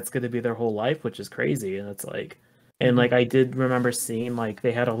like that's going to be their whole life, which is crazy, and it's like, and Hmm. like I did remember seeing like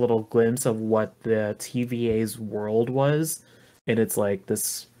they had a little glimpse of what the TVA's world was, and it's like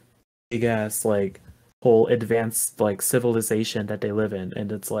this big ass like whole advanced like civilization that they live in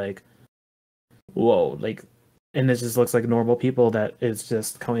and it's like whoa like and it just looks like normal people that is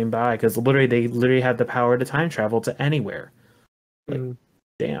just coming by because literally they literally have the power to time travel to anywhere. Like, Mhm.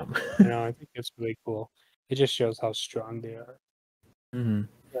 damn. I know, I think it's really cool. It just shows how strong they are. hmm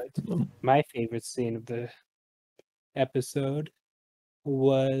But my favorite scene of the episode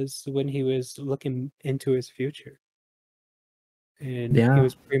was when he was looking into his future and he Yeah.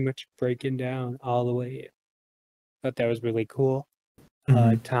 was pretty much breaking down all the way. Thought that was really cool.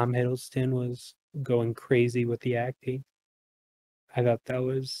 hmm Tom Hiddleston was going crazy with the acting. I thought that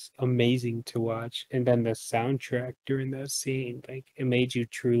was amazing to watch. And then the soundtrack during that scene, like it made you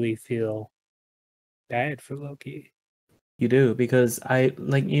truly feel bad for Loki. You do because like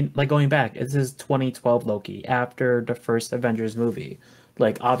going back, this is 2012 Loki after the first Avengers movie.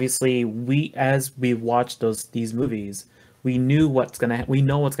 Like obviously we as we watched these movies, we know what's gonna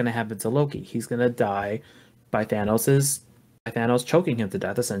happen to Loki. He's gonna die by Thanos choking him to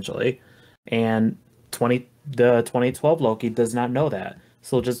death essentially. And 2012 Loki does not know that.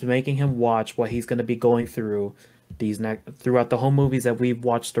 So just making him watch what he's gonna be going through throughout the whole movies that we've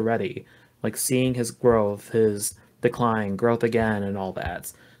watched already, like seeing his growth, his decline, growth again, and all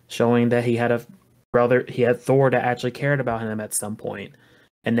that, showing that he had Thor that actually cared about him at some point,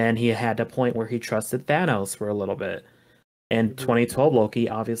 and then he had a point where he trusted Thanos for a little bit. And Mhm. 2012 Loki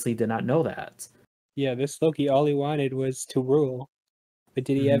obviously did not know that. Yeah, this Loki, all he wanted was to rule. But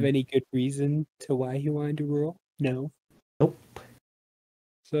did he have hmm any good reason to why he wanted to rule? No. Nope.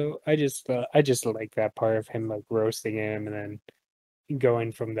 So I just like that part of him like roasting him and then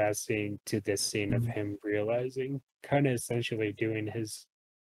going from that scene to this scene of hmm him realizing kind of essentially doing his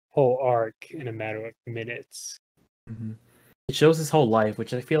whole arc in a matter of minutes. hmm It shows his whole life,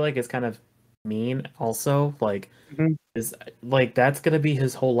 which I feel like is kind of mean. Also, like Mhm, is like that's gonna be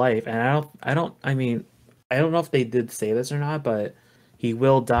his whole life, and I mean, I don't know if they did say this or not, but he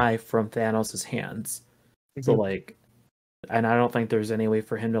will die from Thanos' hands. So mhm. like and I don't think there's any way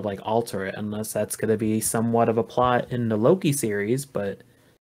for him to like alter it unless that's going to be somewhat of a plot in the Loki series, but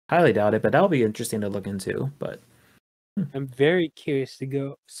highly doubt it. But that'll be interesting to look into. But I'm very curious to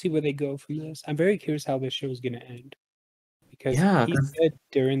go see where they go from this. I'm very curious how this show is going to end because yeah, he said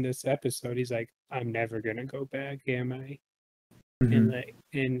during this episode, he's like, "I'm never gonna go back, am I?" And mhm, like,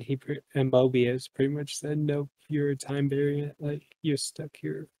 and Mobius pretty much said, "Nope, you're a time variant. Like, you're stuck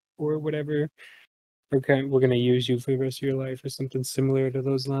here or whatever. We're gonna use you for the rest of your life or something similar to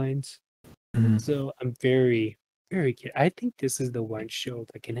those lines." mhm. So I'm very, very. I think this is the one show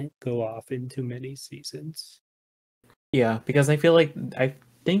that can go off into many seasons. Yeah, because I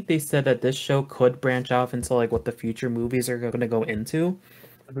think they said that this show could branch off into like what the future movies are going to go into.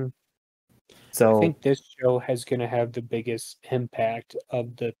 Mhm. I So, think this show has gonna have the biggest impact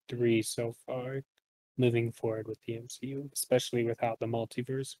of the three so far, moving forward with the MCU, especially with how the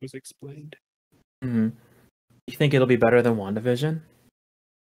multiverse was explained. mhm. You think it'll be better than WandaVision?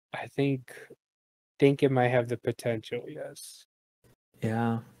 I think it might have the potential, yes.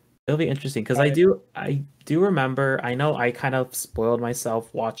 Yeah. It'll be interesting because I I do remember, I know I kind of spoiled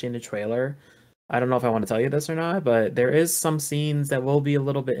myself watching the trailer. I don't know if I want to tell you this or not, but there is some scenes that will be a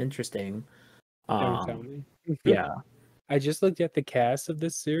little bit interesting. don't tell Um, me. yeah. I just looked at the cast of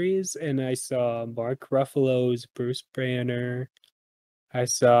this series and I saw Mark Ruffalo's Bruce Banner. I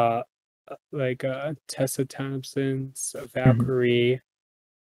saw Tessa Thompson's Mhm. Valkyrie.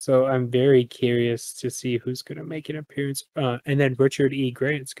 So I'm very curious to see who's gonna make an appearance. And then Richard E.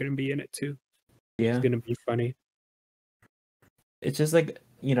 Grant's gonna be in it too. It's Yeah. gonna be funny. It's just like,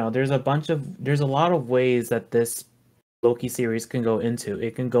 there's a lot of ways that this Loki series can go into.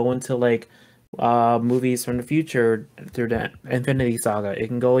 It can go into like movies from the future through the Infinity Saga. It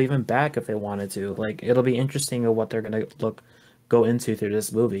can go even back if they wanted to. Like it'll be interesting of what they're gonna go into through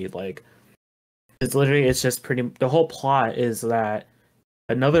this movie. Like it's just pretty the whole plot is that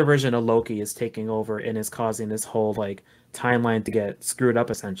another version of Loki is taking over and is causing this whole like timeline to get screwed up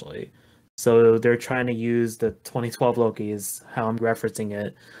essentially. So they're trying to use the 2012 Loki is how I'm referencing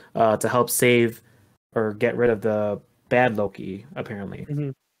it to help save or get rid of the bad Loki apparently.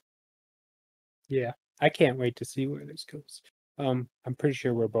 Mhm. Yeah, I can't wait to see where this goes. I'm pretty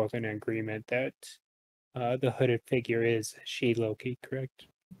sure we're both in agreement that the hooded figure is she Loki, correct?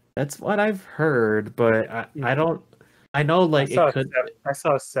 That's what I've heard, but I Mhm. don't I know I like it saw a could. step. I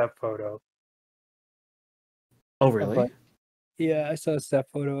saw a step photo Oh of a really? yeah. I saw a step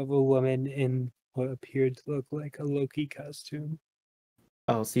photo of a woman in what appeared to look like a Loki costume.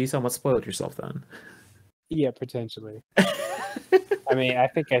 Oh, so you somewhat spoiled yourself then. Yeah, potentially. I mean, I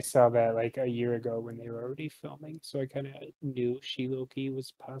think I saw that like a year ago when they were already filming, so I kind of knew She Loki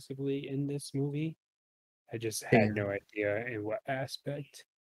was possibly in this movie. I just had no Damn. idea in what aspect.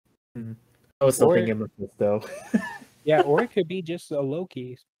 Mhm. I was still Or thinking of this though. yeah, or it could be just a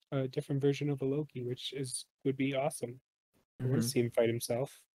Loki, a different version of a Loki, which is would be awesome. I want to Hmm. see him fight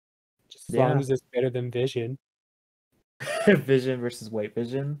himself, just as long Yeah. as it's better than Vision. Vision versus White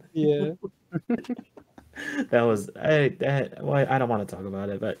Vision. Yeah, That was well, I don't want to talk about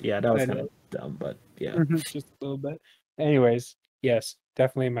it, but yeah, that was I kind know. of dumb, but yeah. Just a little bit. Anyways, yes,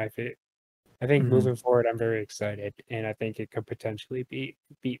 definitely my favorite. I think Hmm. moving forward, I'm very excited, and I think it could potentially beat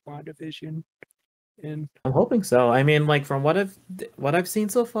WandaVision. And I'm hoping so. I mean, like from what I've seen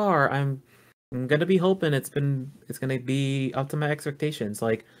so far, I'm gonna be hoping it's gonna be up to my expectations.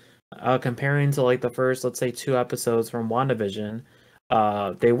 Like comparing to like the first, let's say, two episodes from WandaVision,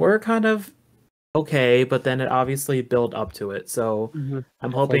 they were kind of okay, but then it obviously built up to it. So I'm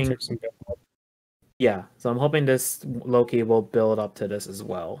definitely hoping, took some build. yeah. So I'm hoping this Loki will build up to this as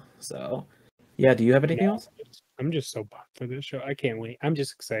well. So yeah, do you have Yeah, anything else? I'm just so pumped for this show. I can't wait. I'm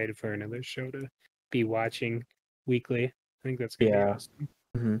just excited for another show to be watching weekly. I think that's gonna be Yeah. awesome.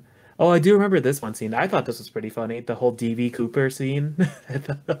 Hmm. Oh, I do remember this one scene. I thought this was pretty funny. The whole DV Cooper scene. I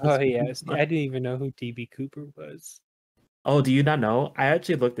thought that was Oh pretty yes, I fun. didn't even know who DB Cooper was. Oh, do you not know? I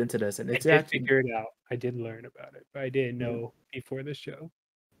actually looked into this, and I it's did actually figure it out. I did learn about it, but I didn't yeah. know before the show.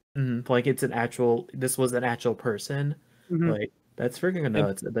 Like it's an actual. This was an actual person. Hmm. Like that's freaking And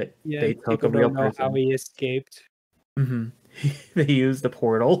nuts. They yeah, took a people real don't know how person. he escaped. Hmm. They used the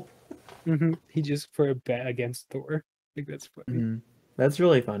portal. He just for a bet against Thor. I think that's funny. Hmm. That's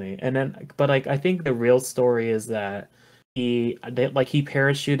really funny. And then, but like, I think the real story is that he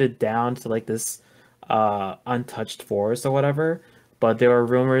parachuted down to like this untouched forest or whatever. But there were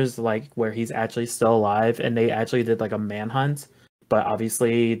rumors like where he's actually still alive, and they actually did like a manhunt. But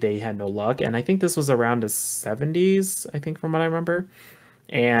obviously they had no luck. And I think this was around the 70s, I think from what I remember.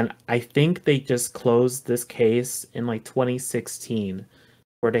 And I think they just closed this case in like 2016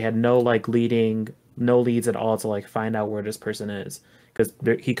 where they had no leads at all to like find out where this person is because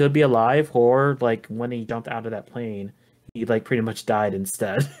he could be alive or like when he jumped out of that plane he like pretty much died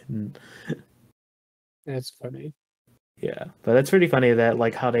instead. And, That's funny. yeah, but that's pretty funny that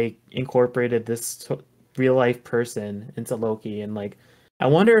like how they incorporated this real life person into Loki, and like I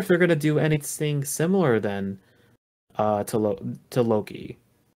wonder if they're gonna do anything similar then to Loki.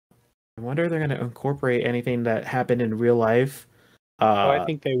 I wonder if they're gonna incorporate anything that happened in real life Oh, I uh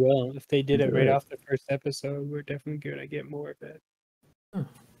think they will. If they did it into right it. off the first episode, we're definitely gonna get more of it. Huh.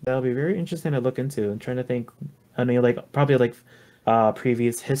 That'll be very interesting to look into. I'm trying to think. I mean, like probably like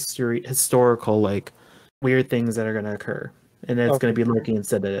previous historical like weird things that are gonna occur, and then it's Oh, gonna for be sure. Loki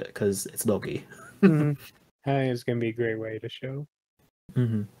instead of it because it's Loki. Hmm. I think it's gonna be a great way to show.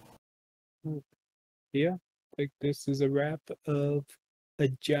 Hmm. Mm, Yeah, like this is a wrap of a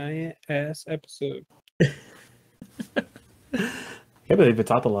giant ass episode. Yeah, but they've been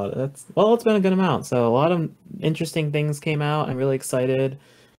talked a lot. That's well, it's been a good amount. So a lot of interesting things came out. I'm really excited.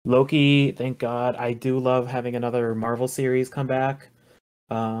 Loki, thank God. I do love having another Marvel series come back.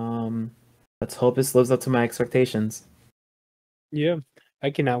 Um, let's hope this lives up to my expectations. Yeah, I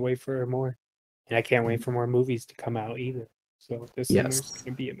cannot wait for more, and I can't wait for more movies to come out either. So this summer's Yes,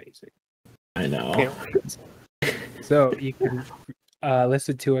 gonna be amazing. I know. Can't wait. So you can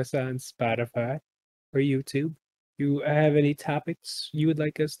listen to us on Spotify or YouTube. You have any topics you would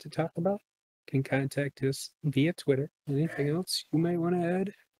like us to talk about? Can contact us via Twitter. Anything else you might want to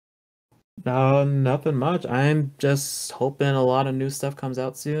add? No, nothing much. I'm just hoping a lot of new stuff comes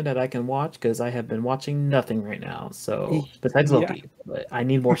out soon that I can watch because I have been watching nothing right now. So besides Yeah. Loki, but I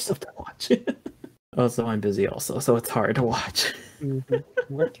need more stuff to watch. Also, I'm busy also, so it's hard to watch.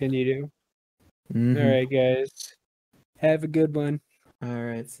 What can you do? All Hmm. right, guys. Have a good one. All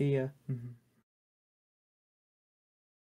right, see ya. Mhm.